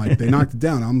 Yeah. I'm like, they knocked it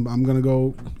down. I'm gonna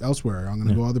go elsewhere. I'm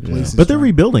gonna go other places. But they're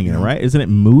rebuilding it, right? Isn't it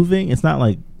moving? It's not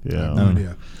like no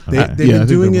idea. They've been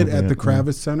doing it at the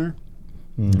Kravis Center,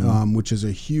 which is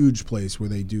a huge place where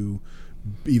they do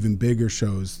even bigger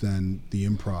shows than the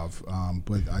Improv.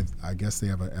 But I guess they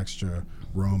have an extra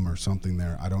room or something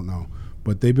there. I don't know.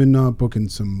 But they've been booking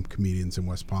some comedians in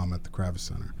West Palm at the Kravis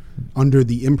Center under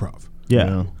the Improv.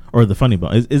 Yeah. Or the Funny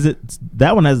Bone. Is it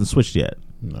that one hasn't switched yet?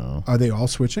 No. Are they all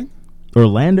switching?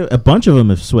 Orlando, a bunch of them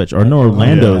have switched. Or no,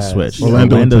 Orlando's switched.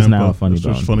 Orlando's now a Funny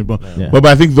Bone. Funny Bone. Yeah. But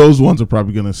I think those ones are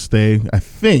probably going to stay. I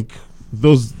think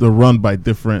they're run by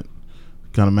different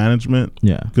kind of management.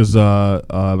 Yeah. Because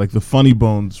like the Funny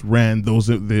Bones ran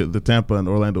the Tampa and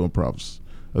Orlando Improvs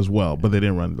as well, but they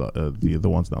didn't run the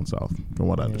ones down south, from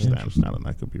what I understand. And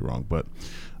I could be wrong, but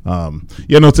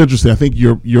it's interesting. I think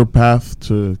your path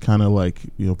to kind of like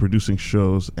producing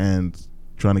shows and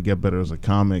trying to get better as a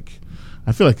comic,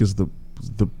 I feel like is the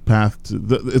path to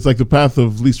it's like the path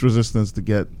of least resistance to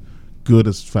get good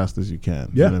as fast as you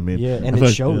can. Yeah. You know what I mean? Yeah, and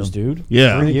it shows, dude.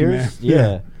 Yeah. 3 years?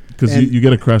 Yeah. Because you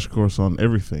get a crash course on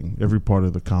everything, every part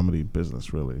of the comedy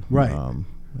business, really. Right.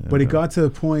 But it got to the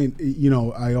point,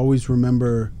 I always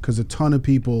remember, because a ton of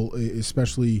people,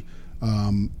 especially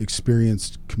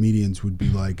experienced comedians, would be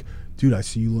like, dude, I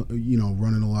see you,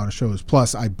 running a lot of shows.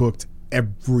 Plus, I booked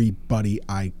everybody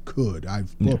I could.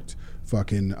 I've booked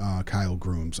fucking Kyle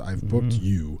Grooms. I've booked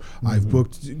you. I've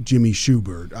booked Jimmy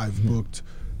Schubert. I've booked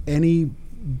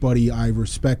anybody I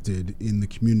respected in the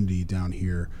community down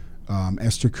here.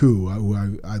 Esther Koo, who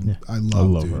I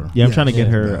love her. Yeah, I'm trying to get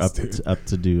her up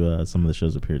to do some of the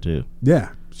shows up here too. Yeah,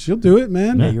 she'll do it,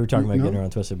 man. Yeah, you were talking about getting her on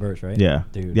Twisted Birch, right? Yeah,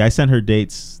 dude. Yeah, I sent her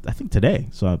dates. I think today,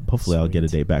 so hopefully I'll get a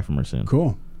date back from her soon.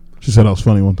 Cool. She said I was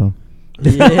funny one time.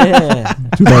 Yeah.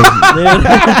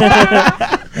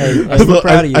 Hey, we're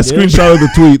proud of you, I screenshotted the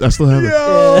tweet. I still have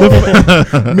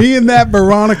it. Me and that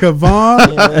Veronica Vaughn,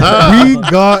 we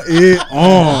got it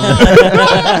on.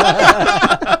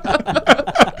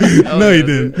 No, you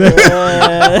didn't.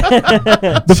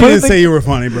 She didn't say you were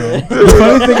funny, bro. The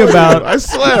funny thing about, I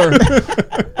swear,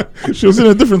 she was in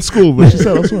a different school, but she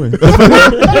said I was funny.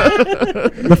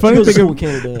 The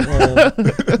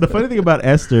funny thing about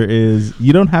Esther is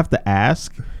you don't have to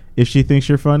ask if she thinks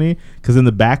you're funny, because in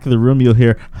the back of the room you'll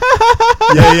hear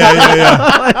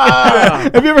yeah.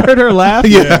 Have you ever heard her laugh?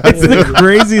 Yeah, it's the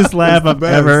craziest laugh I've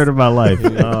ever heard in my life.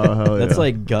 Oh, hell that's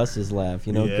like Gus's laugh,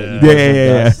 Yeah.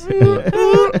 Gus.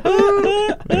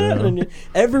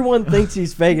 Everyone thinks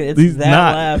he's faking it. It's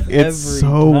laugh. It's every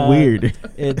so time. weird.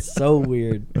 It's so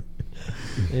weird.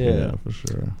 Yeah, for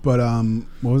sure. But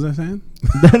what was I saying?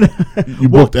 You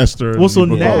booked Esther. Well, so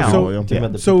you booked now, about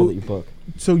the people that you book.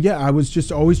 So yeah, I was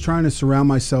just always trying to surround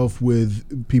myself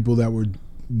with people that were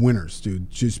winners,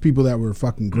 dude. Just people that were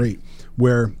fucking great.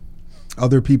 Where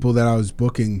other people that I was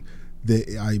booking,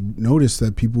 I noticed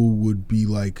that people would be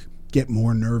like get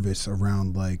more nervous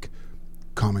around like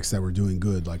comics that were doing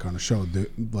good, like on a show. They'd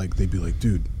be like,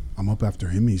 dude, I'm up after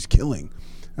him. He's killing.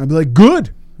 And I'd be like,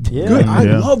 good. Yeah. Good. I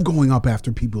love going up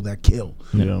after people that kill.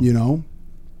 Yeah.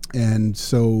 And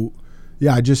so,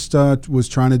 yeah, I just was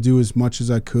trying to do as much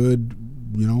as I could,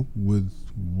 with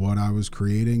what I was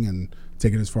creating, and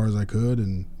take it as far as I could,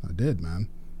 and I did, man.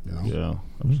 You know?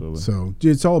 Yeah, absolutely. So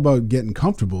it's all about getting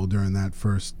comfortable during that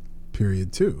first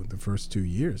period too. The first 2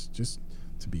 years, just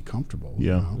to be comfortable.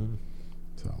 Yeah. You know?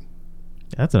 So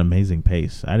That's an amazing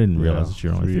pace. I didn't realize that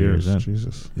you're only 3 years in.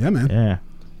 Jesus. yeah, man. Yeah.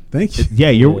 Thank you. Yeah,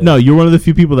 you're one of the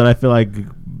few people that I feel like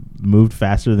moved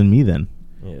faster than me then.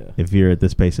 Yeah. If you're at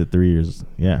this pace at 3 years.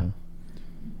 Yeah.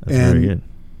 That's And very good.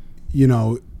 You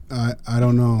know, I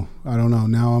don't know.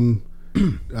 Now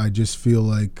I just feel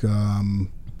like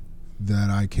that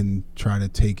I can try to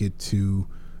take it to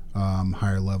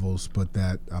higher levels, but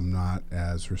that I'm not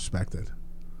as respected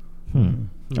And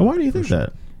why do you think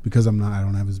that? because I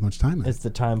don't have as much time in it. It's the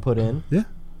time put in. Yeah.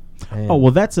 And Oh,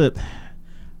 well, that's it.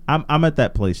 I'm at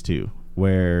that place too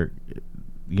where,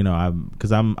 you know,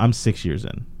 I'm 6 years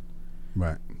in.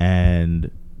 Right. And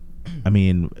I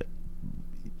mean,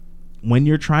 when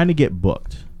you're trying to get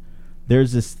booked,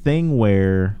 there's this thing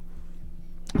where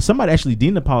somebody, actually,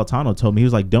 Dean Napolitano told me, he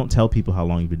was like, don't tell people how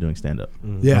long you've been doing stand-up.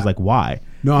 Yeah. I was like, why?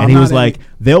 No, and I'm he not was any- like,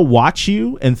 they'll watch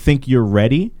you and think you're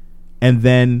ready, and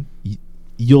then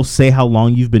you'll say how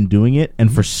long you've been doing it,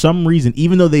 and for some reason,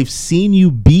 even though they've seen you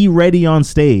be ready on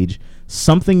stage,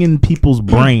 something in people's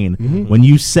brain, when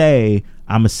you say,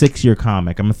 I'm a 6-year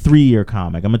comic, I'm a 3-year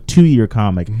comic, I'm a 2-year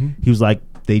comic, he was like,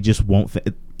 they just won't,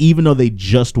 even though they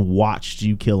just watched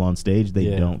you kill on stage,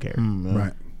 they don't care.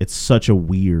 Right. It's such a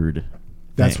weird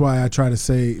That's thing. why I try to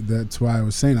say. That's why I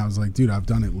was saying. I was like, dude, I've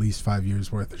done at least 5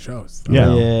 years worth of shows.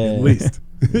 Yeah. Yeah. At least.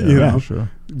 you Yeah, know, sure.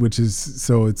 which is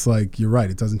so. It's like you're right.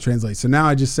 It doesn't translate. So now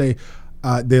I just say.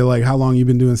 They're like, how long you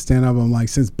been doing stand up? I'm like,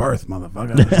 since birth,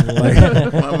 motherfucker.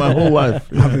 Like, my whole life.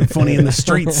 I've been funny in the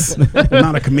streets. I'm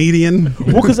not a comedian.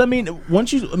 Well, because I mean,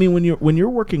 when you're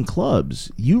working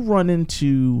clubs, you run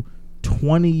into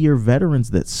 20-year veterans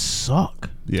that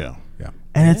suck, Yeah.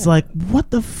 and it's like,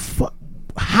 what the fuck?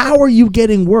 How are you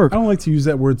getting work? I don't like to use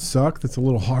that word suck. That's a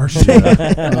little harsh.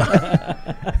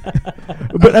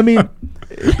 But I mean,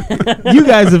 you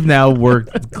guys have now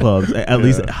worked clubs at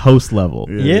least at host level.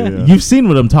 Yeah. You've seen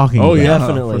what I'm talking Oh about. yeah,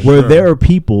 Definitely. for Where sure. there are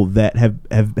people that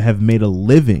have made a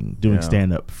living doing Yeah.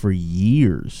 stand up for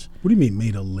years. What do you mean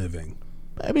made a living?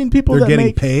 I mean, people They're that getting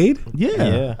make paid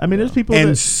Yeah. I mean, there's people and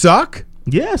that suck?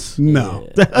 yes. No.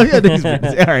 Oh, yeah,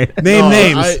 all right. Name No,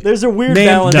 names. There's a weird Name-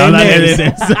 balance. no, in not names.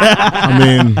 names. I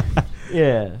mean,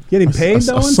 Yeah. Getting paid I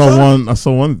though? and saw suck? one. I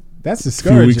saw one That's a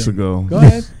discouraging. few weeks ago. Go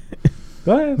ahead.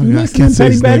 Go ahead. We I listening, can't say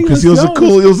Petty his name Betty? because he Let's was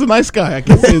go. he was a nice guy. I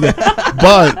can't say that,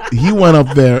 but he went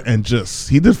up there and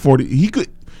he did 40. He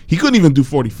couldn't even do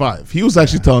 45. He was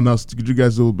actually telling us, could you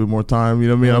guys do a little bit more time? You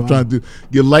know what I mean? I'm trying to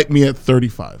you light me at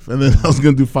 35, and then I was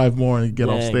gonna do 5 more and get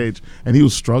off Dang. stage, and he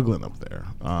was struggling up there.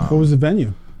 What was the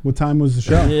venue? What time was the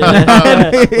show? Yeah.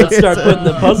 Let's start putting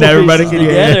the puzzle Now everybody pieces can-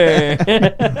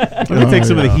 together. Let me take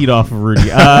some of the heat off of Rudy.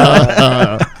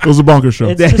 It was a bonker show.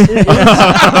 It's just,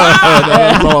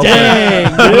 That's all I'll say.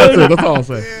 dang, That's dude. it. That's all I'll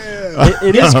say.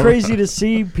 It is crazy to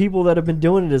see people that have been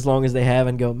doing it as long as they have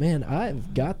and go, man,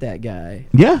 I've got that guy.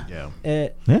 Yeah.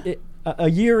 Yeah. A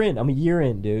year in. I'm a year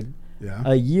in, dude. Yeah.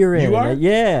 A year in. You are?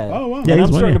 Yeah. Oh, wow. And Yeah, he's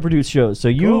I'm 1 starting year. to produce shows.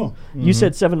 So Cool. you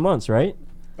said 7 months, right?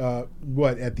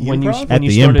 What, at the When you improv? when you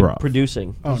the started Improv.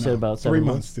 producing, Oh, you said no. about 3 7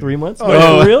 months, dude. 3 months? Oh, No,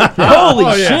 yeah. really? Holy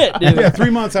Oh, yeah. shit, dude! Yeah, 3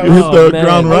 months. I You was, hit the man.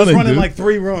 ground I I was running, running dude. like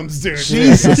 3 rooms, dude.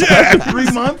 Jesus,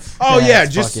 3 months. Oh yeah,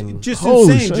 That's just fucking-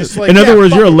 Holy insane. shit. Just like In other yeah,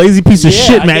 words, you're a lazy piece of Yeah,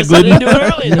 shit, I Matt guess I didn't do Glidden.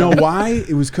 it early You know enough. why?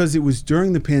 It was because it was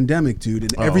during the pandemic, dude,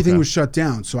 and everything okay. was shut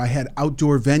down. So I had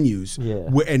outdoor venues, Yeah.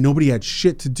 and nobody had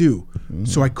shit to do.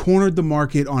 So I cornered the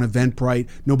market on Eventbrite.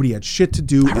 Nobody had shit to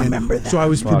do. I remember that. So I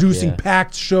was producing yeah.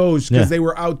 packed shows because Yeah. they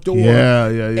were outdoor. Yeah.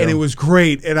 And it was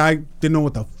great, and I didn't know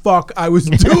what the fuck I was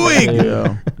doing.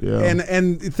 Yeah.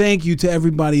 And thank you to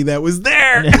everybody that was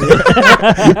there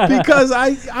because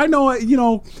I know, you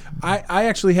know, I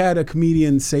actually had a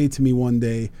comedian say to me one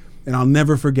day, and I'll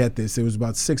never forget this. It was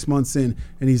about 6 months in,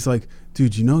 and he's like,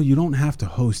 dude, you know, you don't have to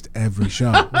host every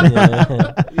show.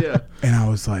 Yeah. And I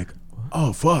was like,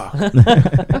 oh fuck,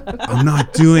 I'm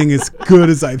not doing as good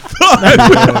as I thought.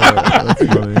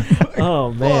 That's funny.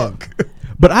 Oh man,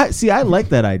 But I like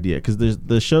that idea because there's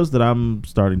the shows that I'm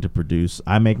starting to produce.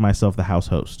 I make myself the house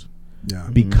host Yeah.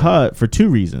 because for 2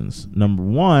 reasons. Number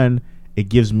one,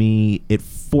 it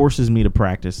forces me to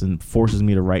practice and forces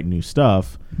me to write new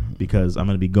stuff because I'm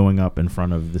going to be going up in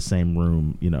front of the same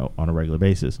room, you know, on a regular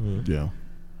basis. Yeah.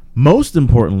 Most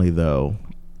importantly, though,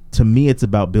 to me, it's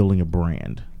about building a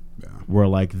brand where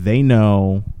like they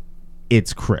know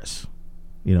it's Chris.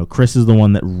 You know, Chris is the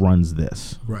one that runs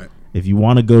this. Right. If you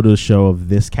want to go to a show of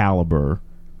this caliber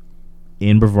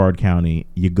in Brevard County,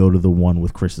 you go to the one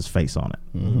with Chris's face on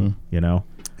it. You know?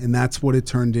 And that's what it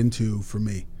turned into for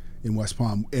me. in West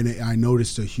Palm, and I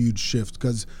noticed a huge shift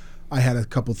because I had a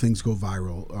couple things go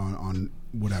viral on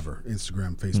whatever,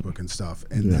 Instagram, Facebook, and stuff,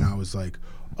 and then I was like,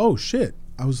 oh shit.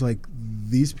 I was like,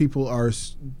 these people are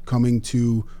coming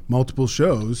to multiple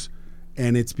shows,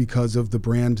 and it's because of the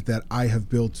brand that I have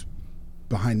built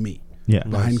behind me. Yeah.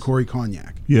 Behind Corey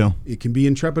Cognac. Yeah. It can be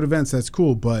Intrepid events, that's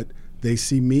cool, but they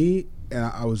see me, and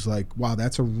I was like, wow,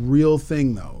 that's a real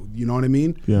thing, though. You know what I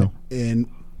mean? Yeah. And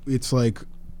it's like,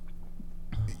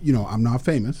 you know, I'm not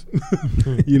famous.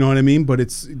 You know what I mean? But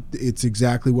it's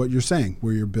exactly what you're saying,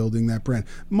 where you're building that brand.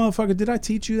 Motherfucker, did I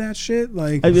teach you that shit?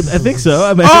 Like, I think so.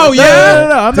 I mean, oh yeah,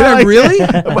 no. I'm did not I like, really?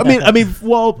 I mean,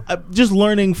 well, just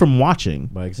learning from watching.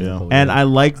 By example. And yeah.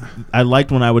 I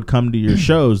liked when I would come to your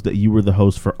shows that you were the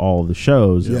host for all of the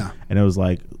shows. Yeah. And it was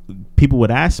like people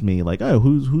would ask me like, "Oh,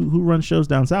 who runs shows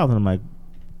down south?" And I'm like,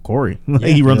 Corey.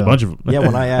 He runs a bunch of them. Yeah,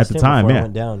 when I asked at the him time, before I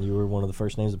went down, you were one of the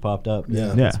first names that popped up.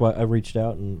 Yeah. That's why I reached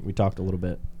out and we talked a little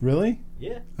bit. Really?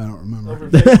 Yeah. I don't remember.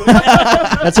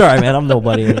 That's all right, man. I'm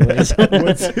nobody anyways.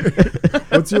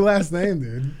 What's your last name,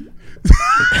 dude?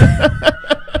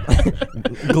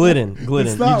 Glidden.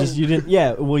 It's not- You didn't.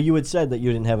 Yeah. Well, you had said that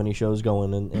you didn't have any shows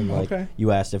going, and like Okay.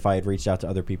 you asked if I had reached out to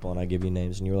other people, and I give you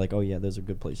names, and you were like, "Oh yeah, those are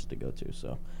good places to go to."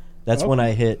 So that's when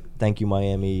I hit Thank You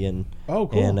Miami and Oh,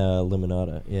 cool. and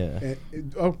Limonada. Yeah.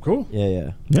 Oh, cool.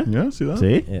 Yeah. Yeah, see that?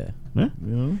 See? Yeah. Yeah.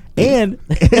 Yeah. And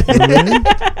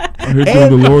I'm here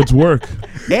doing the Lord's work.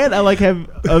 and I like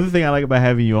other thing I like about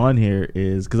having you on here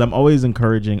is because I'm always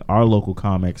encouraging our local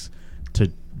comics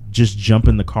to just jump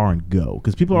in the car and go,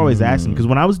 because people are always asking. Because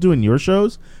when I was doing your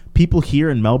shows, people here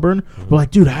in Melbourne were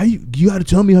like, "Dude, how you got to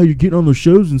tell me how you're getting on those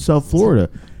shows in South Florida?"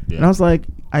 Yeah. And I was like,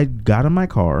 I got in my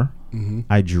car,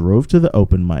 I drove to the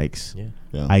open mics,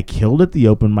 Yeah. I killed at the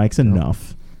open mics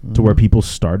enough to where people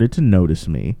started to notice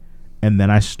me, and then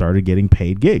I started getting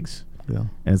paid gigs. Yeah.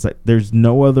 And it's like there's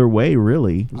no other way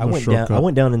really. I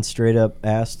went down and straight up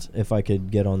asked if I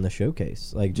could get on the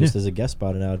showcase, like just as a guest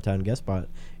spot, an out of town guest spot.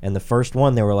 And the first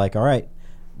one, they were like, "All right,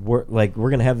 we're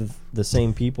gonna have the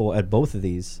same people at both of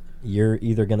these. You're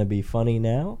either gonna be funny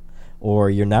now, or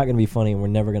you're not gonna be funny, and we're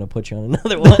never gonna put you on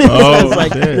another one." So I was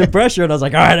like the pressure, and I was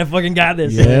like, "All right, I fucking got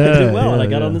this." Yeah, and I did well, and I yeah,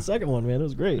 got on yeah. the second one, man. It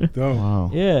was great. Oh. Wow.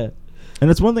 Yeah. And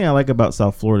it's one thing I like about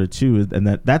South Florida too, is, and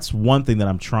that's one thing that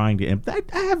I'm trying to.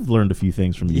 I have learned a few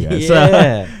things from you guys.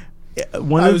 Yeah.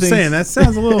 One I of was the saying things, that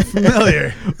sounds a little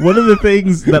familiar. one of the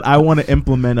things that I want to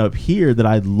implement up here that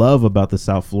I love about the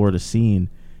South Florida scene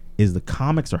is the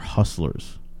comics are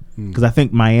hustlers. Because I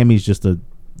think Miami's just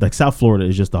South Florida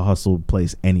is just a hustle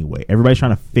place anyway. Everybody's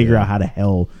trying to figure out how to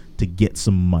hell to get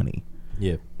some money.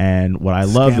 Yeah. And what I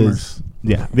love is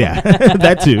Scammers.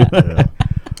 that too.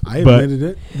 I But-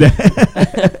 admitted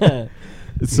it.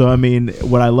 So, I mean,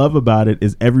 what I love about it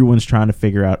is everyone's trying to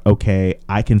figure out, okay,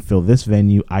 I can fill this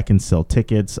venue. I can sell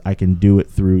tickets. I can do it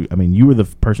through. I mean, you were the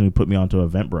person who put me onto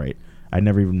Eventbrite. I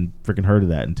never even freaking heard of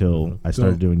that until I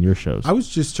started doing your shows. I was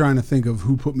just trying to think of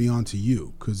who put me on to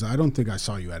you, because I don't think I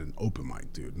saw you at an open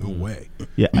mic, dude. No way.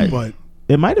 Yeah, But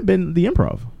it might have been the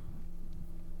Improv.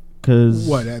 Because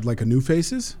what, at like a New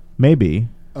Faces? maybe.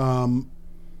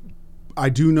 I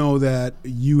do know that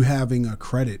you having a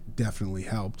credit definitely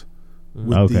helped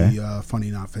with Okay. the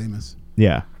Funny Not Famous.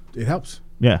 Yeah. It helps.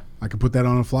 Yeah. I could put that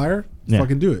on a flyer. Yeah.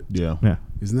 Fucking do it. Yeah. Yeah.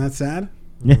 Isn't that sad?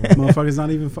 Yeah. Motherfucker's not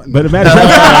even fun. But imagine.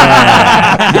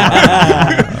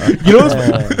 You know what's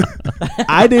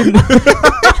I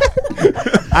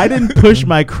didn't push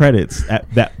my credits at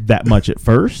that much at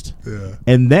first. Yeah.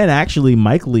 And then actually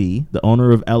Mike Lee, the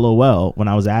owner of LOL, when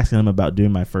I was asking him about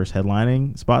doing my first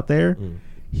headlining spot there,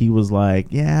 he was like,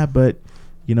 "Yeah, but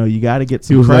you know, you got to get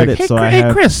some credits." Like, so I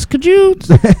have Chris, could you do?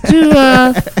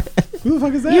 Who the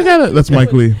fuck is that? You got it. That's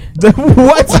Mike Lee.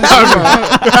 what?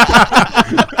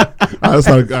 That's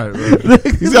not a guy.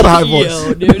 He's got a high voice.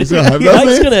 Yo, dude. He's got a high voice.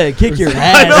 Mike's gonna kick your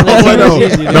ass. I know.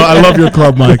 No, I love your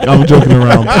club, Mike. I'm joking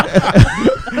around.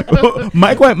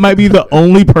 Mike might be the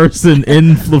only person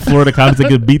in the Florida comics that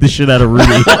could beat the shit out of Rudy.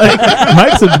 Like,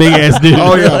 Mike's a big ass dude.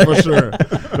 Oh yeah, for sure.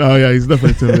 Oh yeah, he's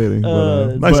definitely intimidating.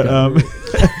 Nice guy.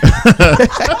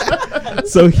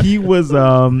 So he was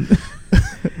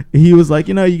like,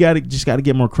 you know, you just got to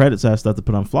get more credits. So I have stuff to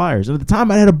put on flyers. And at the time,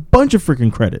 I had a bunch of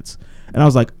freaking credits, and I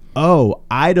was like, oh,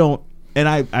 I don't. And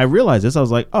I realized this. I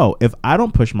was like, oh, if I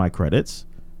don't push my credits,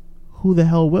 who the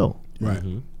hell will? Right.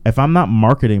 If I'm not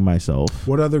marketing myself.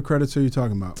 What other credits are you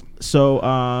talking about? So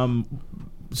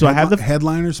I have the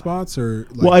headliner spots, or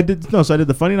like, well, I did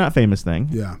the Funny Not Famous thing.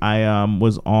 Yeah. I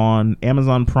was on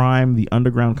Amazon Prime, the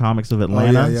Underground Comics of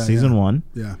Atlanta, season 1.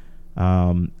 Yeah.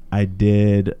 I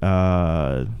did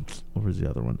what was the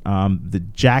other one? The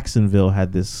Jacksonville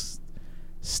had this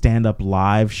stand-up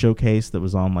live showcase that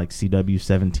was on like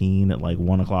CW17 at like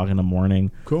 1 o'clock in the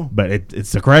morning. Cool. But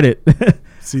it's a credit.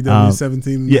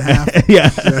 CW17 and a half. Yeah.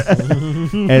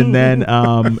 And then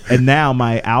and now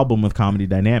my album with Comedy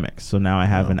Dynamics. So now I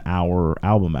have an hour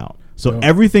album out. So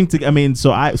everything so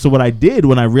what I did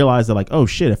when I realized that, like, oh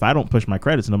shit, if I don't push my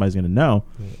credits, nobody's gonna know.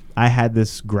 I had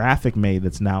this graphic made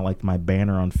that's now like my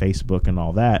banner on Facebook and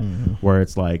all that, where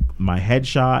it's like my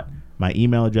headshot, my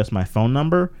email address, my phone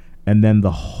number, and then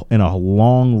in a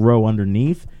long row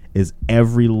underneath is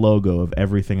every logo of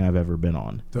everything I've ever been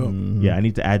on. Dope. Yeah, I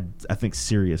need to add, I think,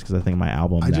 Sirius, because I think my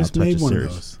album I now just touches made one Sirius.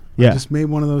 of those. Yeah. I just made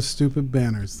one of those stupid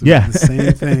banners. Yeah. The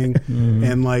same thing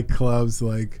and like clubs,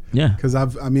 like, Yeah. because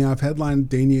I've headlined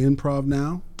Dania Improv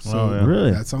now. So Oh, yeah.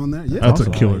 Really? that's on there. Yeah. That's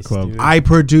Awesome. a killer Nice, club. dude. I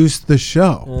produced the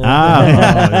show.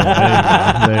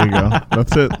 Ah. There you go.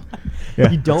 That's it.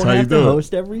 You don't how you have to do it.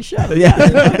 host every show. Yeah.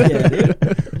 Dude.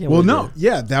 Yeah, Well, we no, do.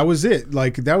 yeah, that was it.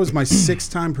 Like, that was my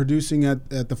 6th time producing at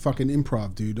the fucking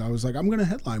Improv, dude. I was like, I'm gonna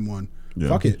headline one. Yeah.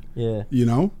 Fuck it, Yeah. you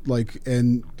know. Like,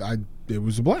 and it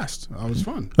was a blast. I was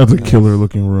fun. That's a killer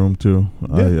looking room too.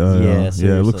 Yeah. Yeah, it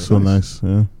seriously. looks so nice.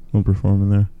 Yeah, we'll perform in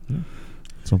there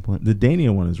at some point. The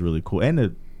Dania one is really cool,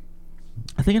 and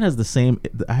I think it has the same.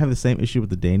 I have the same issue with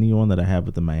the Dania one that I have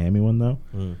with the Miami one, though,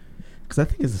 because I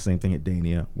think it's the same thing at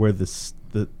Dania, where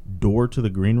the door to the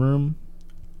green room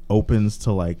opens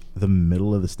to like the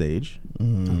middle of the stage.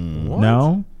 What?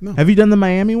 No? No. Have you done the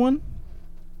Miami one?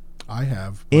 I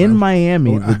have but In I-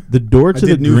 Miami, Oh, the door I to the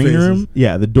did New green Faces. room.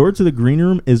 Yeah, the door to the green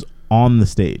room is on the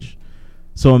stage.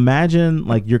 So imagine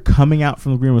like you're coming out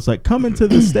from the green room. It's like, come into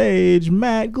the stage,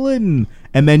 Matt Glidden,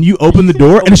 and then you open the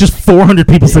door and it's just 400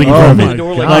 people sitting in Oh front my of me.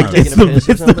 Door, God. like, Like taking it's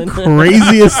a piss or the something.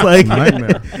 craziest like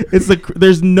Nightmare. it's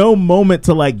there's no moment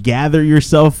to like gather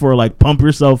yourself or like pump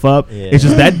yourself up. Yeah. It's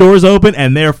just that door's open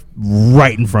and they're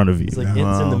right in front of you. It's like it's in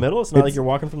Wow. the middle. It's not It's- like you're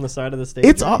walking from the side of the stage.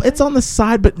 It's or all, anything? it's on the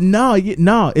side, but no,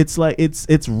 it's like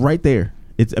it's right there.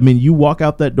 You walk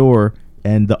out that door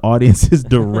and the audience is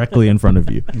directly in front of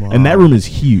you, and that room is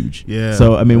huge. Yeah.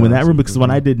 So when Yeah, that that's room, a because good when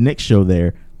room. I did Nick's show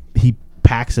there, he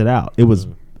packs it out. It was,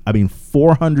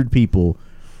 400 people,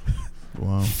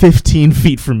 Wow. 15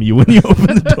 feet from you when you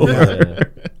open the door.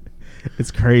 Yeah.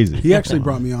 It's crazy. He actually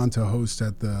brought me on to host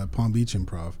at the Palm Beach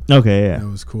Improv. Okay, yeah. That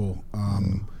was cool.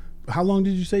 How long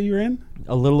did you say you were in?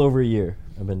 A little over a year.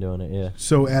 I've been doing it. Yeah.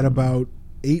 So at about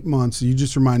 8 months, you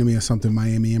just reminded me of something.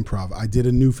 Miami Improv. I did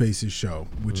a New Faces show,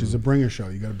 which is a bringer show.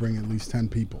 You got to bring at least 10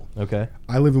 people. Okay.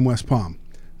 I live in West Palm,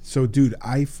 so dude,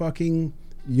 I fucking,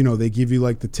 they give you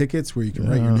like the tickets where you can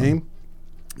write your name.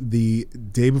 The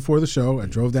day before the show, I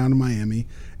drove down to Miami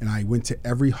and I went to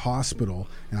every hospital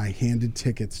and I handed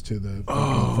tickets to the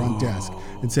fucking front desk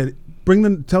and said,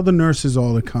 tell the nurses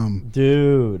all to come.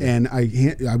 Dude. And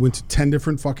I went to 10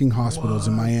 different fucking hospitals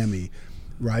in Miami,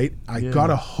 right? I got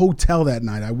a hotel that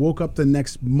night. I woke up the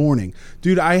next morning.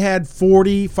 Dude, I had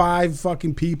 45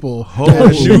 fucking people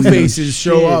at New Faces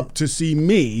show up to see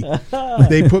me.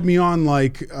 They put me on I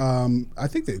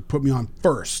think they put me on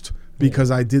first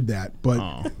because I did that.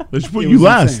 But They should put It you was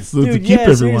last insane. to Dude, keep yeah,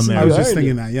 everyone seriously, there. I was I just heard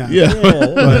thinking it. that, yeah. Yeah.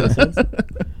 that makes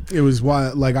sense. It was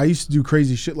wild. Like, I used to do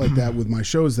crazy shit like that with my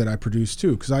shows that I produced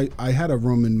too. Because I had a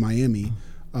room in Miami.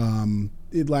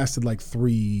 It lasted like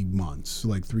 3 months,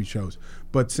 like 3 shows.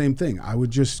 But same thing. I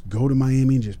would just go to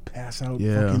Miami and just pass out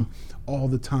fucking all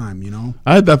the time,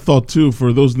 I had that thought too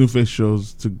for those New Face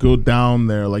shows to go down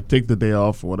there, like take the day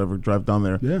off or whatever, drive down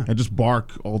there and just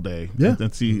bark all day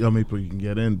and see how many people you can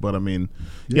get in. But I mean,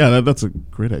 that's a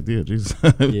great idea. Jesus.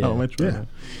 Yeah. How much Yeah,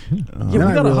 Then we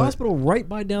I got a realized- hospital right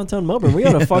by downtown Melbourne. We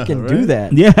gotta fucking do right?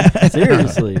 that. Yeah.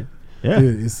 Seriously. Yeah.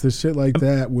 Dude, it's the shit like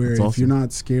that where That's if awesome. you're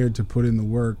not scared to put in the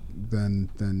work, then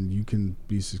you can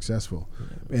be successful.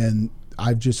 And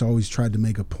I've just always tried to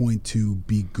make a point to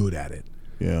be good at it.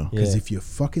 Yeah. Because Yeah. if you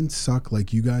fucking suck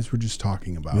like you guys were just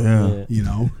talking about, Yeah.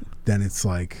 then it's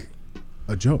like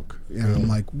a joke. And I'm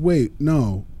like, wait,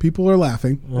 no, people are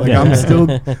laughing. Like Yeah. I'm still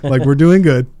like we're doing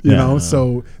good, you Yeah. know.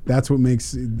 So that's what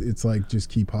makes it's like just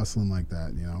keep hustling like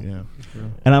that, you know. Yeah. For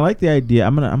sure. And I like the idea.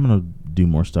 I'm gonna do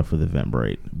more stuff with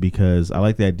Eventbrite because I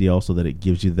like the idea also that it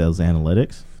gives you those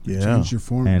analytics. Change your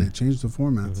form. And- They changed the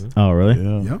formats. Oh, really?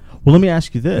 Yeah. Yep. Well, let me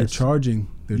ask you They're this. charging.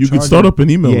 You can start up an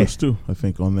email Yeah. list too, I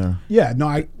think, on there. Yeah, no,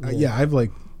 I have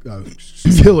like a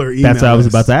killer email. That's what I was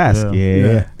list. about to ask.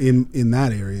 Yeah. Yeah. in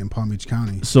that area in Palm Beach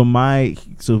County. So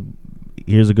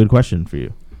here's a good question for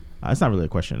you. It's not really a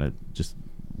question. Just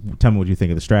tell me what you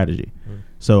think of the strategy.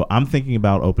 So I'm thinking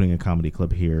about opening a comedy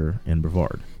club here in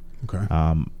Brevard. Okay.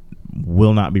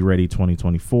 Will not be ready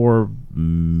 2024,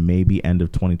 maybe end of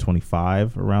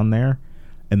 2025, around there.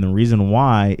 And the reason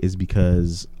why is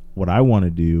because what I want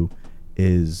to do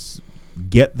is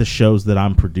get the shows that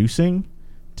I'm producing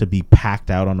to be packed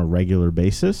out on a regular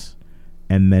basis,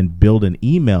 and then build an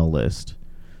email list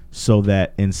so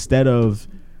that instead of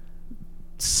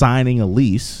signing a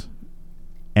lease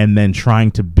and then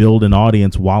trying to build an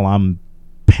audience while I'm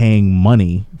paying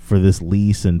money for this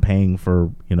lease and paying for,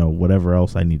 whatever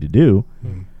else I need to do,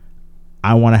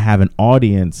 I want to have an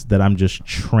audience that I'm just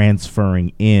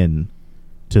transferring in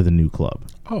to the new club.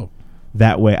 Oh,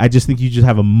 that way, I just think you just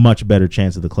have a much better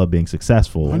chance of the club being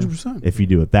successful 100%. if you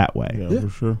do it that way. Yeah, for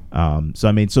sure.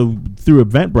 So through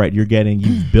Eventbrite,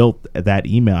 you've built that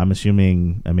email. I'm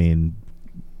assuming, I don't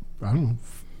know,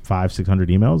 500-600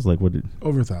 emails. Like what?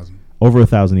 over 1,000. Over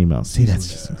 1,000 emails. See, that's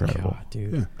just incredible. God,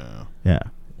 dude. Yeah.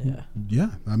 Yeah.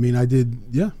 I mean, I did.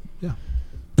 Yeah.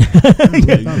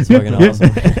 That's fucking awesome.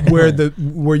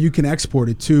 where you can export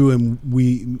it too,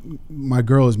 and my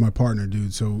girl is my partner,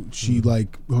 dude, so she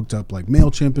like hooked up like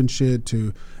MailChimp and shit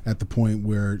to at the point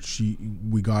where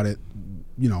we got it,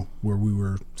 where we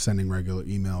were sending regular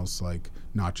emails, like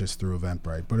not just through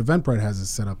Eventbrite, but Eventbrite has it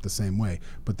set up the same way,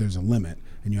 but there's a limit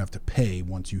and you have to pay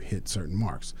once you hit certain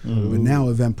marks. But now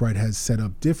Eventbrite has set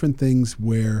up different things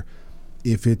where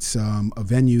if it's a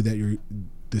venue that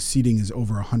the seating is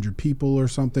over 100 people or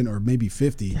something, or maybe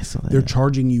 50, they're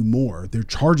charging you more. They're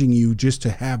charging you just to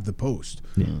have the post.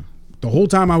 Yeah. The whole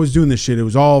time I was doing this shit, it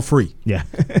was all free. Yeah.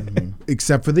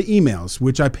 Except for the emails,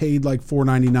 which I paid like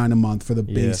 $4.99 a month for the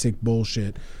basic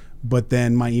bullshit. But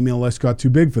then my email list got too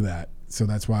big for that. So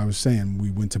that's why I was saying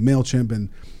we went to MailChimp,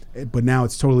 but now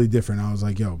it's totally different. I was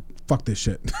like, yo, fuck this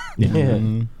shit.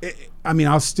 I mean,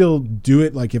 I'll still do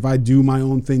it. Like if I do my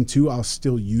own thing too, I'll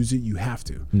still use it. You have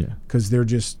to. Yeah. Because they're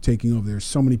just taking over. There's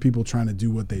so many people trying to do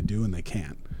what they do and they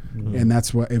can't. And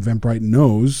that's what Eventbrite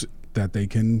knows, that they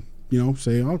can,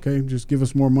 say, okay, just give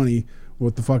us more money.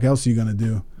 What the fuck else are you going to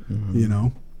do?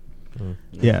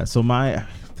 Yeah. So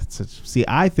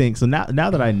I think so now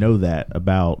that I know that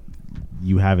about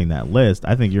you having that list,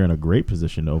 I think you're in a great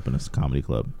position to open a comedy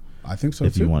club. I think so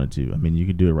if too. you wanted to. I mean, you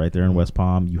could do it right there in West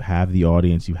Palm. You have the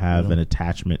audience. You have an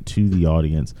attachment to the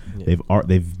audience. Yeah.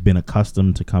 They've been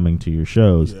accustomed to coming to your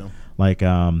shows. Yeah. Like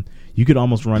you could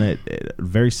almost run it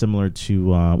very similar to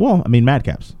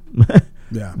Madcaps.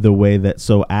 Yeah. The way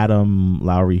that Adam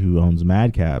Lowry, who owns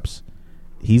Madcaps,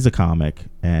 he's a comic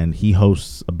and he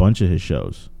hosts a bunch of his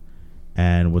shows.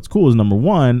 And what's cool is, number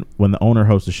one, when the owner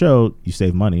hosts a show, you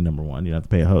save money. Number one, you don't have to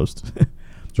pay a host.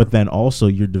 But then also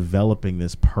you're developing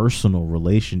this personal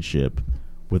relationship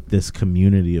with this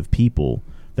community of people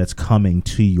that's coming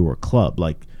to your club.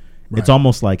 Like it's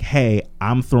almost like, hey,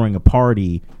 I'm throwing a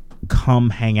party, come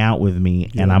hang out with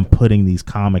me, and I'm putting these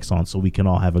comics on so we can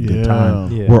all have a good time.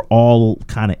 Yeah. We're all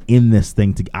kind of in this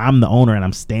thing. I'm the owner and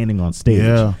I'm standing on stage.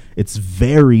 Yeah. It's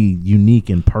very unique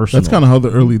and personal. That's kind of how the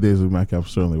early days of Madcap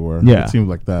certainly were. Yeah. It seemed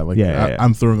like that. Like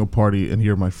I'm throwing a party and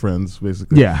here are my friends,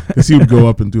 basically. Yeah. Because he would go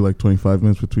up and do like 25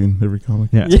 minutes between every comic.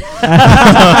 Yeah.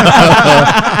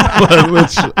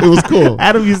 Which it was cool.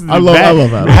 Adam used to I love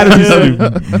Adam. Adam used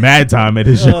to do mad time at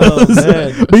his shows.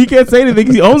 But you can't say anything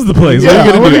because he owns the place.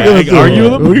 Yeah, what are you going to do? Argue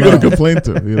with him? What are you going to complain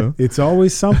to? It's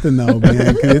always something though,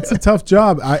 man. 'Cause it's a tough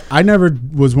job. I never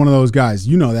was one of those guys.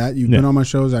 You know that. You've been on my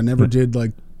shows. I never did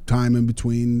like time in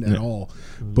between at all.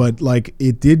 But like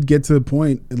it did get to the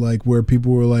point like where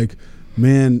people were like,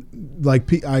 man, like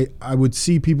I would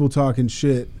see people talking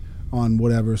shit on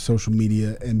whatever social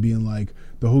media and being like,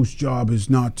 the host's job is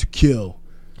not to kill.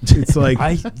 It's like,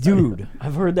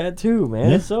 I've heard that too,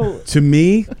 man. It's so to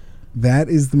me, that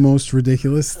is the most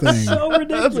ridiculous thing. so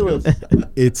ridiculous.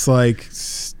 It's like,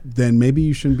 then maybe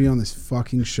you shouldn't be on this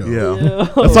fucking show. Yeah.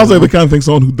 That sounds like the kind of thing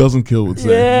someone who doesn't kill would say.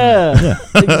 Yeah.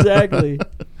 Exactly.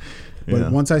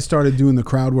 But once I started doing the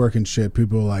crowd work and shit,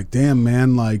 people were like, damn,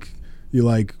 man,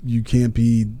 you can't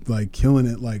be like killing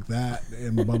it like that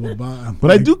and blah, blah, blah. But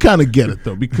I do kind of get it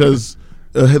though, because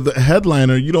the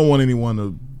headliner, you don't want anyone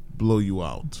to blow you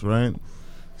out, right?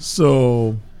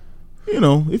 So,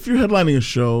 if you're headlining a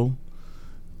show,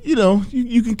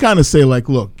 you can kind of say like,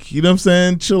 look, you know what I'm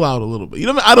saying? Chill out a little bit.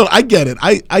 I get it.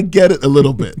 I get it a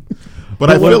little bit. But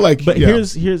I feel like,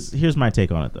 here's my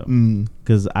take on it though,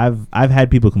 because I've had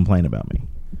people complain about me,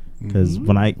 because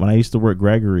when I used to work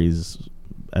Gregory's,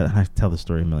 I tell the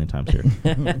story a million times here.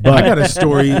 But I got a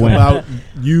story about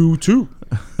you too.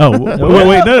 Oh wait, no,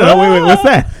 wait, what's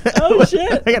that? Oh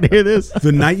shit! I got to hear this.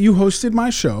 The night you hosted my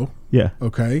show. Yeah.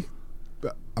 Okay.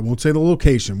 I won't say the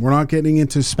location. We're not getting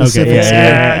into specifics.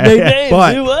 Okay, yeah.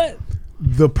 But do what?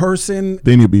 The person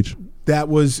Dania Beach. that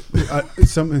was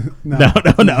No.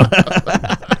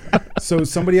 So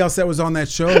somebody else that was on that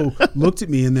show looked at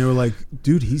me and they were like,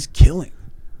 dude, he's killing.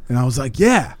 And I was like,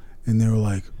 yeah. And they were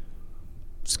like,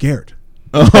 scared.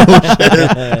 Oh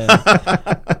shit!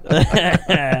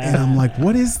 And I'm like,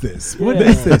 what is this? What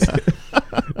is this?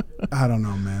 I don't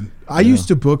know, man. I used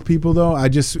to book people though. I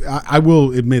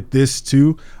will admit this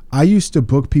too. I used to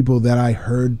book people that I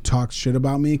heard talk shit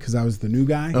about me because I was the new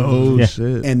guy. Oh Yeah.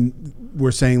 shit! And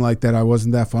were saying like that I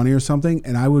wasn't that funny or something,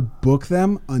 and I would book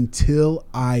them until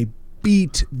I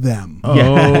beat them.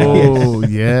 Oh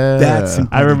yeah, That's some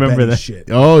I remember petty that. shit.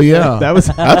 Oh yeah, that's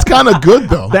kind of good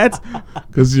though. That's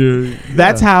Because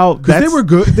how Because they were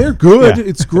good. They're good. Yeah.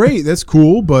 It's great. That's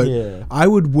cool. But Yeah. I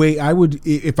would wait.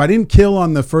 If I didn't kill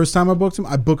on the first time I booked them,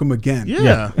 I'd book them again.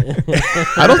 Yeah.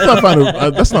 I don't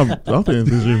think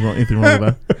there's anything wrong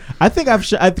with that. I think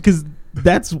because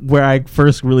that's where I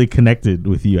first really connected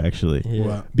with you actually. Yeah.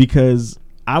 Wow. Because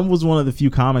I was one of the few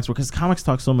comics because comics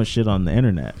talk so much shit on the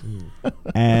internet,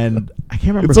 and I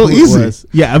can't remember It's so who easy. it was.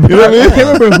 Yeah, know what I mean? I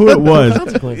can't remember who it was.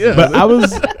 Consequences. But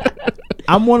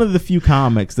I'm one of the few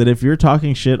comics that if you're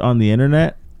talking shit on the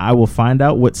internet, I will find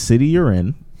out what city you're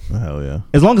in. Hell yeah.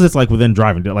 As long as it's like within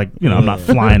driving, like, you know, I'm not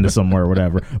flying to somewhere or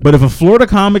whatever. But if a Florida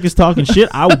comic is talking shit,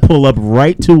 I will pull up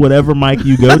right to whatever mic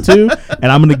you go to, and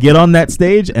I'm going to get on that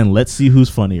stage and let's see who's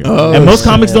funnier. Oh, and most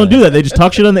yeah. comics don't do that. They just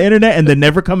talk shit on the internet and then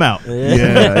never come out.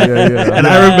 Yeah. And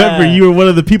I remember you were one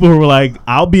of the people who were like,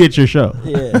 I'll be at your show.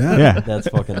 Yeah. Yeah. That's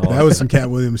fucking awesome. That was some Cat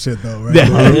Williams shit, though, right?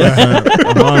 Yeah.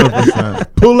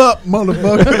 100%. Pull up,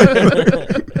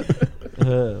 motherfucker.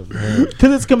 Oh, man.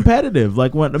 Because it's competitive.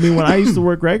 Like when I used to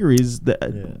work Gregory's,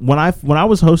 when I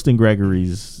was hosting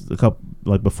Gregory's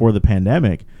before the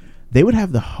pandemic, they would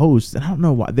have the host, and I don't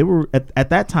know why they were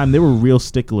at that time they were real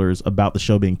sticklers about the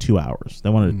show being 2 hours. They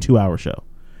wanted a 2-hour show.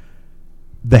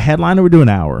 The headliner would do an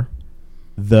hour,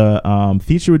 the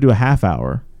feature would do a half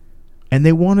hour, and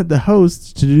they wanted the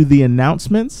host to do the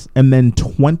announcements and then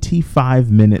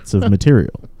 25 minutes of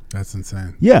material. That's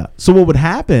insane. Yeah. So what would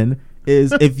happen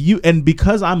is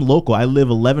because I'm local, I live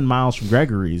 11 miles from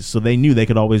Gregory's, so they knew they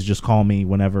could always just call me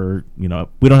whenever, we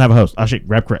don't have a host. I'll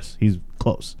grab Chris. He's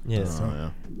close. Yeah.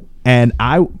 And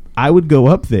I would go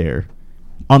up there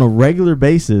on a regular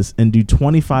basis and do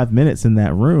 25 minutes in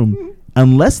that room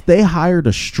unless they hired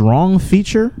a strong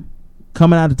feature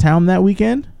coming out of town that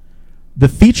weekend. The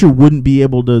feature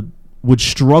would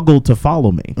struggle to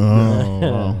follow me. Oh,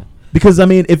 wow. Because, I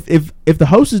mean, if the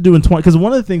host is doing 20... Because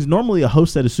one of the things, normally a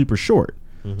host set is super short.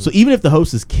 Mm-hmm. So even if the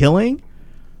host is killing,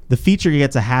 the feature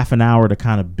gets a half an hour to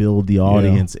kind of build the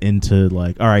audience into,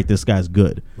 like, all right, this guy's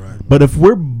good. Right. But if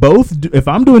we're both... if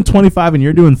I'm doing 25 and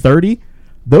you're doing 30,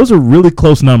 those are really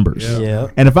close numbers. Yeah.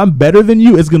 And if I'm better than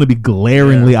you, it's going to be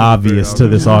glaringly obvious to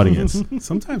this audience.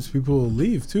 Sometimes people will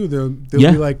leave, too. They'll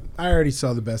Yeah. be like, I already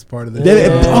saw the best part of the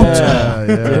Yeah.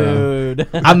 day. Dude.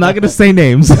 I'm not going to say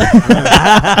names. No,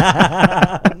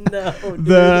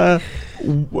 dude.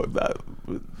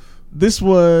 This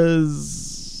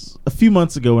was a few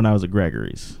months ago when I was at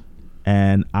Gregory's,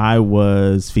 and I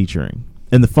was featuring.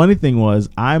 And the funny thing was,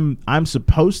 I'm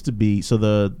supposed to be. So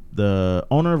the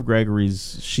owner of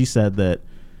Gregory's, she said that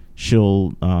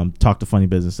she'll talk to Funny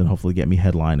Business and hopefully get me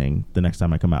headlining the next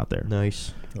time I come out there.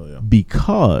 Nice. Hell yeah.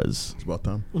 Because It's about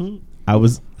time.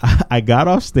 I got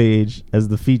off stage as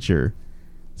the feature,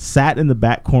 sat in the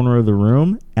back corner of the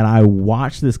room, and I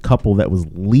watched this couple that was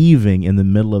leaving in the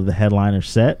middle of the headliner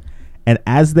set. And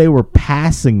as they were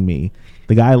passing me,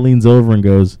 the guy leans over and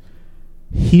goes,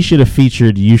 "He should have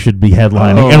featured, you should be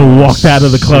headlining," and walked out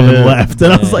of the club and left.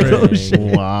 And I was like, oh, shit.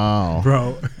 Wow.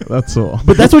 Bro. That's all.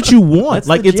 But that's what you want.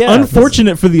 That's It's yeah,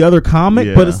 unfortunate for the other comic,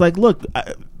 Yeah. but it's like, look,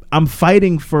 I'm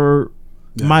fighting for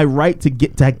my right to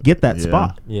get that Yeah.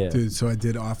 spot. Yeah. Dude, so I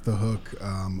did Off the Hook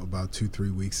about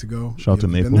 2-3 weeks ago. Shout out to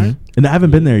You ever been Naples. there? And I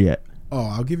haven't been there yet. Oh,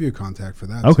 I'll give you a contact for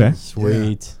that. Okay. too.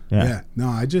 Sweet. Yeah. No,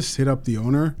 I just hit up the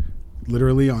owner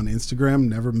literally on Instagram.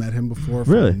 Never met him before.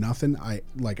 Really? For nothing. I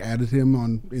added him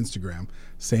on Instagram.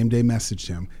 Same day messaged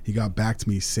him. He got back to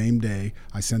me same day.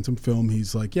 I sent him film.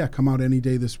 He's like, yeah, come out any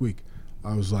day this week.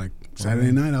 I was like,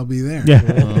 Saturday night, I'll be there.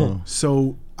 Yeah.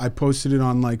 So I posted it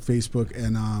on like Facebook,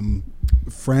 and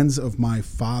friends of my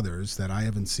father's that I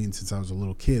haven't seen since I was a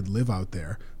little kid live out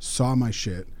there, saw my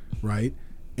shit, right?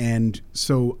 And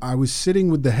so I was sitting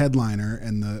with the headliner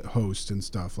and the host and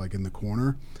stuff like in the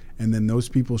corner, and then those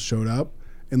people showed up,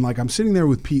 and like I'm sitting there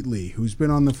with Pete Lee, who's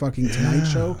been on the fucking Tonight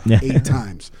Show 8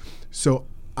 times. So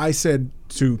I said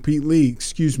to Pete Lee,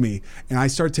 "Excuse me," and I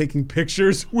start taking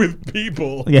pictures with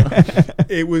people. Yeah.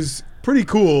 It was pretty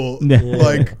cool. Yeah.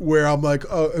 Like where I'm like,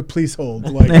 "Oh, please hold."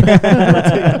 Like we're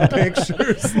taking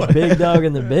pictures. Like, Big dog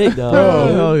and the big dog.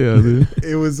 Oh, hell yeah, dude.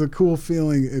 it was a cool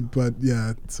feeling, but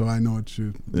yeah. So I know what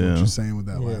you're saying with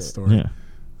that last story. Yeah.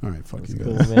 All right, fuck you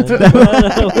Cool, guys. man.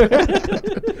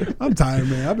 I'm tired,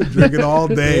 man. I've been drinking all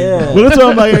day. Yeah. Bro. Well, that's what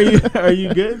I'm like. Are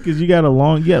you good? Because you got a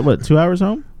long. You got what? 2 hours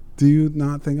home? Do you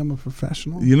not think I'm a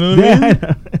professional? You know what I mean?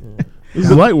 This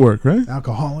is light work, right?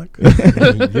 Alcoholic?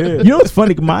 You know what's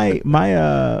funny? My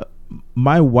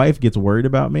wife gets worried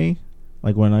about me.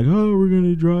 Like when like, oh, we're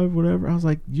gonna drive, whatever. I was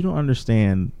like, you don't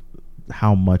understand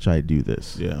how much I do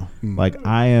this. Yeah. Like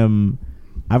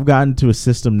I've gotten to a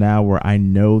system now where I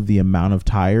know the amount of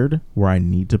tired where I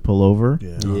need to pull over.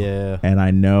 Yeah. And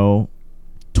I know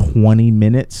 20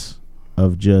 minutes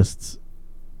of just,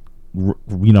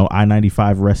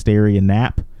 I-95 rest area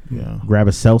nap, grab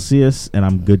a Celsius, and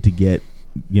I'm good to get,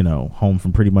 home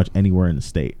from pretty much anywhere in the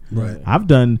state. Right. I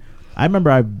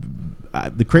remember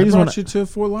the craziest I one. brought you to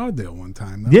Fort Lauderdale one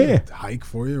time. That Yeah. was a hike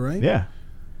for you, right? Yeah.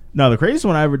 No, the craziest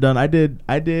one I ever done, I did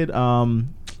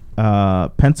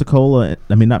Pensacola,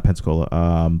 not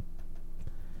Pensacola,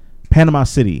 Panama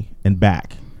City and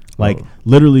back. Like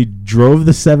literally drove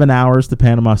the 7 hours to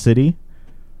Panama City,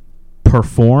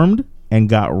 performed, and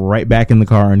got right back in the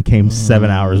car and came 7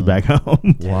 hours back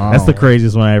home. Wow. That's the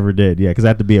craziest one I ever did. Yeah, because I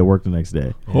had to be at work the next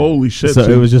day. Holy shit. So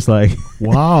it was just like,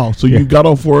 wow. So you got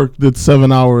off work, did 7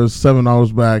 hours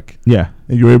back, yeah.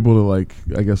 and you were able to, like,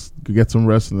 I guess, get some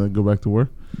rest and then go back to work?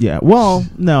 Yeah. Well,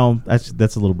 no, that's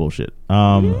a little bullshit.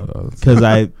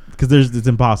 Because it's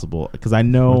impossible. Because I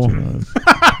know. I'm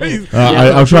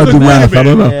trying to do math. I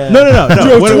don't know. Yeah.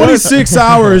 No. Drove 26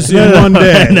 hours in one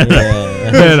day. No.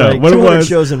 No. What it 200 was-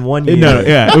 shows in 1 year. No,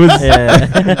 yeah, it was. Yeah.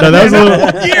 No, that was a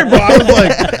little. Year, bro. I was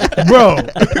like, bro,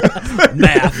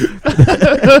 Math.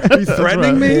 you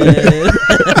threatening me?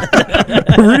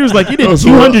 Rudy was like, you did Oh, so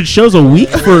 200 shows a week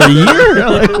for a year?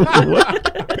 Like, what?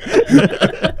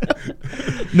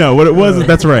 No, what it was,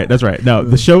 that's right. No,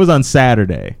 the show was on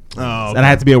Saturday. Oh, And I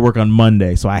had to be at work on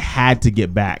Monday, so I had to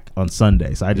get back on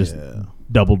Sunday. So I just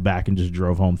doubled back and just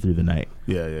drove home through the night.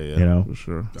 Yeah. For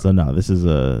sure. So no, this is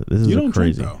You don't drink,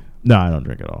 crazy. though. No, I don't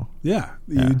drink at all. Yeah,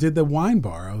 you did the wine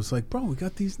bar. I was like, bro, we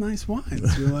got these nice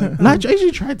wines. You're like, And I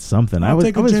actually tried something. I'll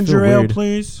take a ginger ale,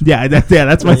 please. Yeah,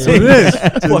 that's my thing.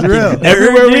 Ginger ale.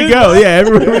 Everywhere we go,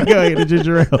 get a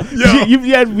ginger ale.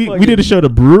 We did a show at a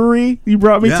brewery you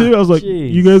brought me Yeah. to. I was like,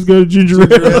 Jeez. you guys got a ginger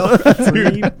ale?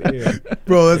 Free beer.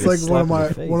 Bro, that's like Slap one in the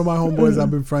of face. my homeboys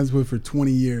I've been friends with for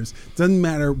 20 years. Doesn't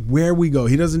matter where we go.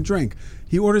 He doesn't drink.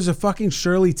 He orders a fucking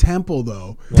Shirley Temple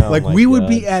though. Oh like my we would God.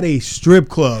 be at a strip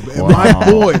club and Wow, my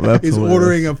boy that's is hilarious.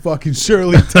 ordering a fucking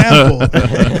Shirley Temple.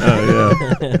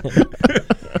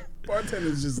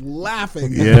 Bartender's just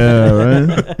laughing. Yeah,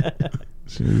 right?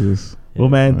 Jesus. Well,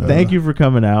 man, thank you for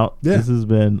coming out. Yeah. This has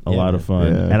been a lot of fun,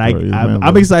 Yeah, and Corey, I'm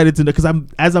man, excited to know because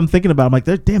as I'm thinking about it, I'm like,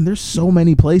 there's so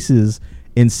many places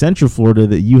in Central Florida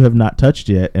that you have not touched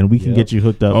yet, and we can Yep. get you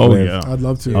hooked up. Oh, with yeah. I'd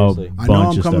love to. Seriously. I know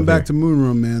bunch I'm of coming stuff back here. to Moon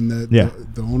Room, man. Yeah.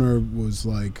 The owner was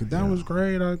like, that was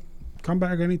great. I come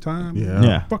back anytime. Yeah.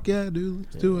 Yeah. Fuck yeah, dude.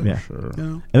 Let's do it. Yeah. Sure. You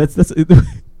know? And that's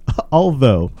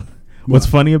although what's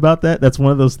What? funny about that's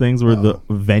one of those things where the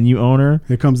venue owner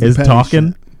Here comes the is petty talking,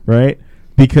 shit. right?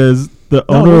 Because the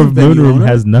No, it owner wasn't of venue Moon Room owner.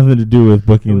 has nothing to do with Who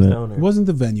booking was the. the owner? It wasn't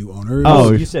the venue owner. It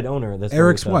Oh, was you said owner. That's what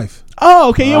Eric's we thought. wife. Oh,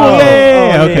 okay, yeah, Oh,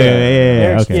 yeah, oh, okay, yeah,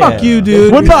 Eric's- okay. Fuck you,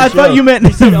 dude. Well, no, I thought you meant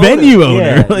the said venue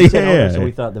owner. Yeah, you said Yeah. owner, so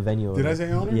we thought the venue owner. Did I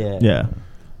say owner? Yeah. Yeah.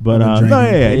 But I've been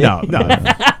no, drinking. no.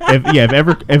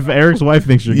 If Eric's wife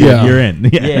thinks you're good, Yeah. you're in.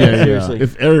 Yeah. Seriously.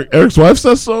 If Eric's wife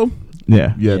says so,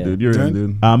 Yeah. yeah, Yeah. dude, you're in,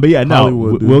 dude. But yeah, no,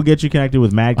 Hollywood, dude. we'll get you connected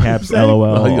with Madcaps, LOL,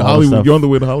 all the Hollywood, stuff you're on the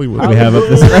way to Hollywood. we have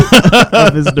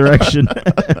up this direction.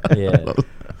 Yeah.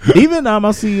 Even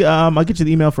I'll see. I'll get you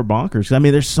the email for Bonkers. 'Cause, I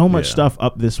mean, there's so much Yeah. stuff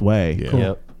up this way. Yeah.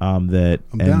 Yep. That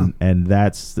I'm down. and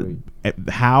that's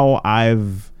how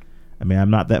I've. I mean,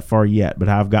 I'm not that far yet, but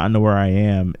how I've gotten to where I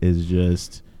am is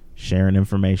just sharing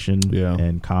information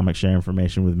and comics share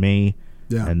information with me.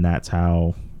 Yeah. And that's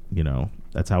how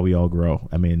that's how we all grow.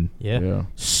 I mean, Yeah.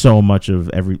 so much of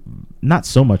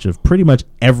pretty much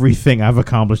everything I've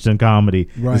accomplished in comedy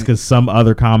Right. is because some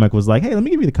other comic was like, hey, let me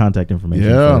give you the contact information.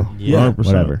 Yeah. for Yeah. 100%.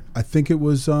 whatever. I think it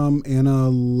was Anna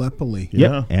Lepoli.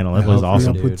 Yeah. Yep. Anna Yeah, was hopefully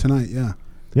awesome. I'll put Dude. tonight. Yeah.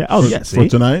 Yeah. Oh, yeah. For See?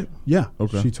 tonight? Yeah.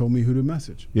 Okay. She told me who to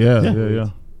message. Yeah. Yeah.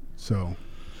 So, I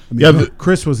mean, Yeah, no, the-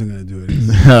 Chris wasn't going to do it.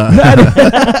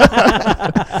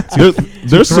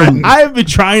 There's some I have been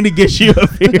trying to get you up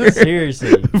here.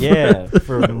 Seriously. Yeah.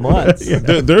 For months.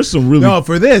 there's some really No,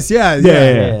 for this, yeah.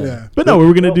 Yeah. Yeah. But no, we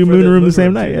were gonna Well, do for Moon the Room the same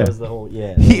Room night. too, Yeah. that was the whole,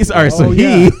 yeah. He's all right. So Oh,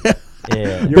 he yeah.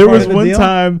 Yeah. There was part of the one deal?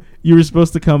 time you were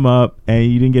supposed to come up and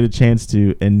you didn't get a chance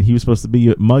to, and he was supposed to be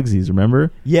at Muggsy's.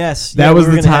 Remember? Yes. That yeah, was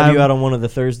we were the gonna have time- you out on one of the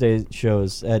Thursday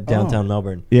shows at downtown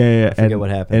Melbourne. Yeah. I forget what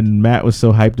happened. And Matt was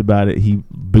so hyped about it, he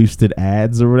boosted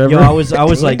ads or whatever. Yo, I was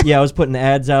like, I was putting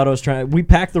ads out. I was trying. We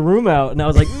packed the room out, and I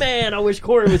was like, man, I wish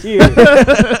Corey was here,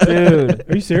 dude.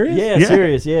 Are you serious? Yeah,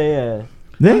 serious. Yeah.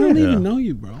 I don't Yeah. even know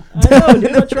you, bro. I know,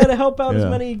 dude. I try to help out as Yeah.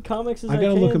 many comics as I I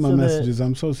gotta can. look at my so that- messages.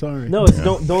 I'm so sorry. No, it's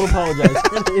don't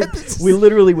apologize.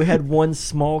 We had one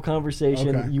small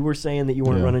conversation. Okay. You were saying that you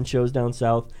weren't Yeah. running shows down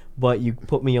south, but you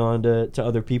put me on to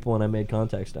other people, and I made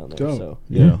contacts down there. Dope. So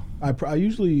Yeah. I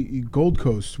usually Gold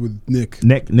Coast with Nick.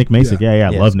 Nick Masick. Yeah.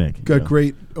 I Yes. love Nick. Got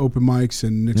great open mics,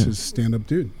 and Nick's a stand-up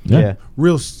dude. yeah.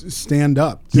 Real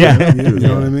stand-up. Yeah. You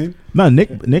know what I mean? No, Nick.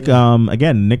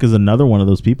 Again, Nick is another one of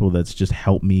those people that's just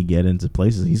helped me get into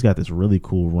places. He's got this really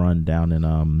cool run down in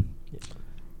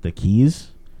the Keys,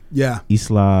 Yeah.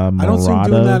 Isla Morada. I don't see him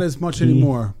doing that as much Key.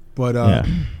 anymore. But Yeah.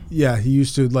 yeah, he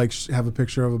used to like have a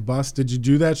picture of a bus. Did you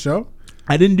do that show?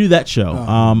 I didn't do that show.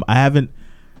 Oh. I haven't.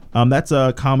 That's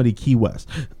a comedy Key West.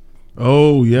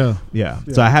 Oh yeah. Yeah.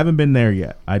 So I haven't been there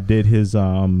yet. I did his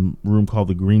room called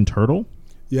the Green Turtle,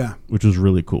 Yeah. which was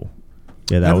really cool.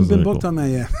 Yeah, that I haven't was been really booked cool. on that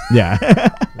yet. Yeah.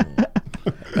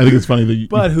 I think it's funny that you,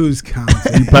 But who's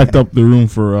counting? you packed up the room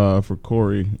for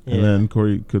Corey, Yeah. and then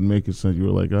Corey couldn't make it, so you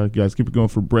were like, guys, keep it going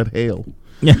for Brett Hale.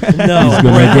 No, gonna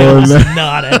Brett go in was there.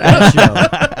 not at that show.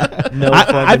 No, I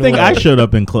fucking think way. I showed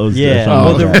up and closed. Yeah. the show. Oh,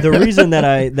 Well, okay. the reason that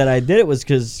I did it was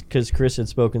because Chris had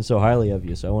spoken so highly of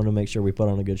you, so I wanted to make sure we put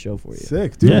on a good show for you.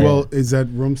 Sick, dude. Yeah. Well, is that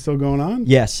room still going on?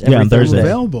 Yes, Yeah, every on Thursday.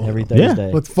 Available. Every Yeah.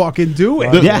 Thursday. Let's fucking do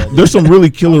it. Fuck Yeah. There's some really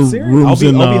killer I'm serious. rooms I'll be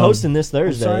in. hosting this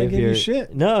Thursday. sorry I if gave you you're-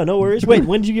 shit. No worries. Wait,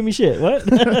 when did you give me shit? What?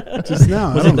 Just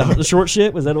now. Was I it don't know. the short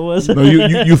shit? Was that what it was? No,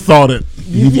 you thought it.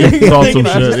 You thought some thinking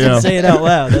I just shit. didn't Yeah. say it out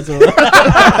loud. That's what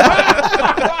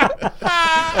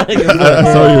I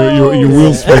saw your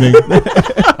wheels spinning.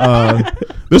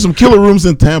 There's some killer rooms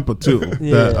in Tampa too.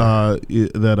 Yeah.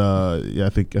 I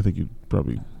think you'd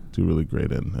probably do really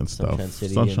great in and stuff. Sunshine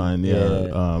City Sunshine, and- yeah.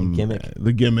 The Gimmick.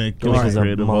 The Gimmick. Gimmick is a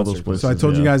Creative, all monster those places. So I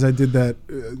told you yeah. guys I did that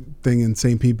thing in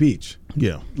St. Pete Beach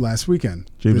Yeah. last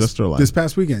weekend. James Esterline. This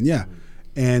past weekend, yeah.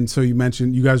 And so you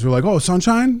mentioned, you guys were like, oh,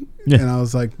 Sunshine? Yeah. And I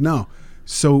was like, no.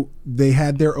 So they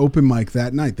had their open mic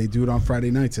that night. They do it on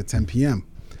Friday nights at 10 p.m.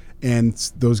 And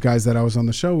those guys that I was on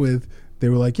the show with, they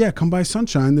were like, yeah, come by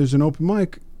Sunshine. There's an open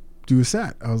mic. Do a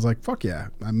set. I was like, fuck yeah.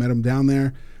 I met them down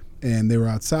there, and they were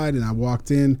outside, and I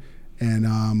walked in,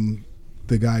 and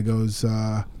the guy goes,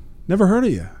 never heard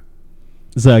of you.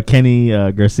 Is Kenny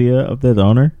Garcia up there, the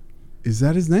owner? Is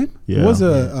that his name? Yeah. It was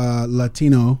a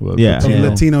Latino, Well, Yeah. of Yeah.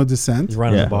 Latino descent. He's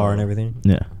running Yeah. the bar and everything.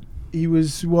 Yeah. He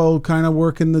was, well, kind of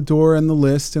working the door and the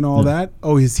list and all that.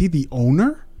 Oh, is he the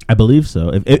owner? I believe so.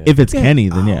 If it's Get Kenny,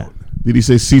 then yeah. out. Did he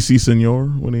say CC Senor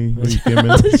when he came in?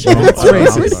 That's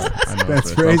racist.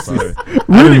 That's racist.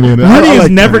 Rudy is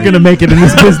never going to make it in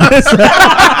this business.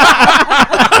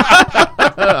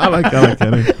 I like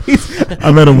Kenny.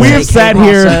 I met him. We have once. sat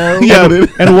here Yeah,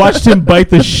 dude. and watched him bite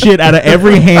the shit out of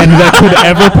every hand that could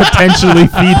ever potentially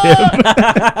feed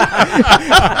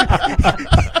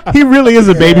him. He really is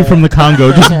a baby from the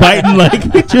Congo, just biting like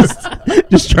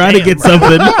just trying to get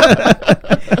something.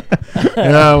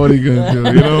 Yeah, what are you gonna do?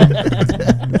 You know,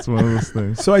 it's one of those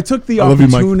things. So I took the I love you,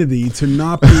 Mike. opportunity to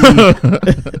not be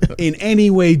in any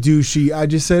way douchey. I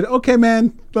just said, "Okay,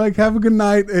 man, like have a good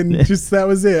night," and just that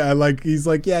was it. He's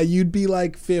like, "Yeah, you'd be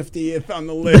like 50th on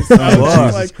the list." I was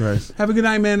just Jesus Christ. "Have a good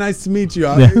night, man. Nice to meet you."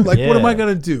 Yeah. Like, what am I Yeah.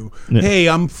 gonna do? Yeah. Hey,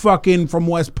 I'm fucking from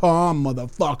West Palm,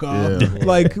 motherfucker. Yeah.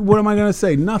 Like, what am I gonna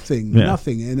say? Nothing, Yeah.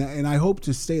 nothing. And I hope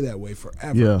to stay that way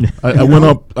forever. Yeah, I went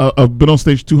up. I've been on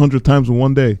stage 200 times in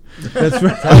one day. That's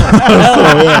right.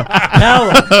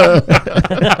 Hell,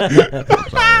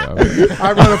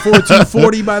 I run a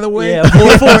 4.240, by the way. yeah,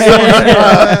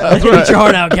 4-4. Get your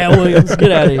heart out, Cat Williams.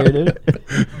 Get out of here, dude.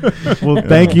 Well,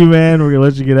 thank you, man. We're gonna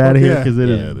let you get out of here Yeah. because it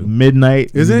Yeah, is dude.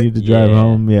 midnight. Is you it? need to drive Yeah.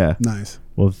 home. Yeah. Nice.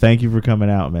 Well, thank you for coming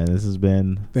out, man. This has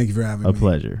been Thank you for having a me.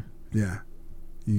 pleasure. Yeah.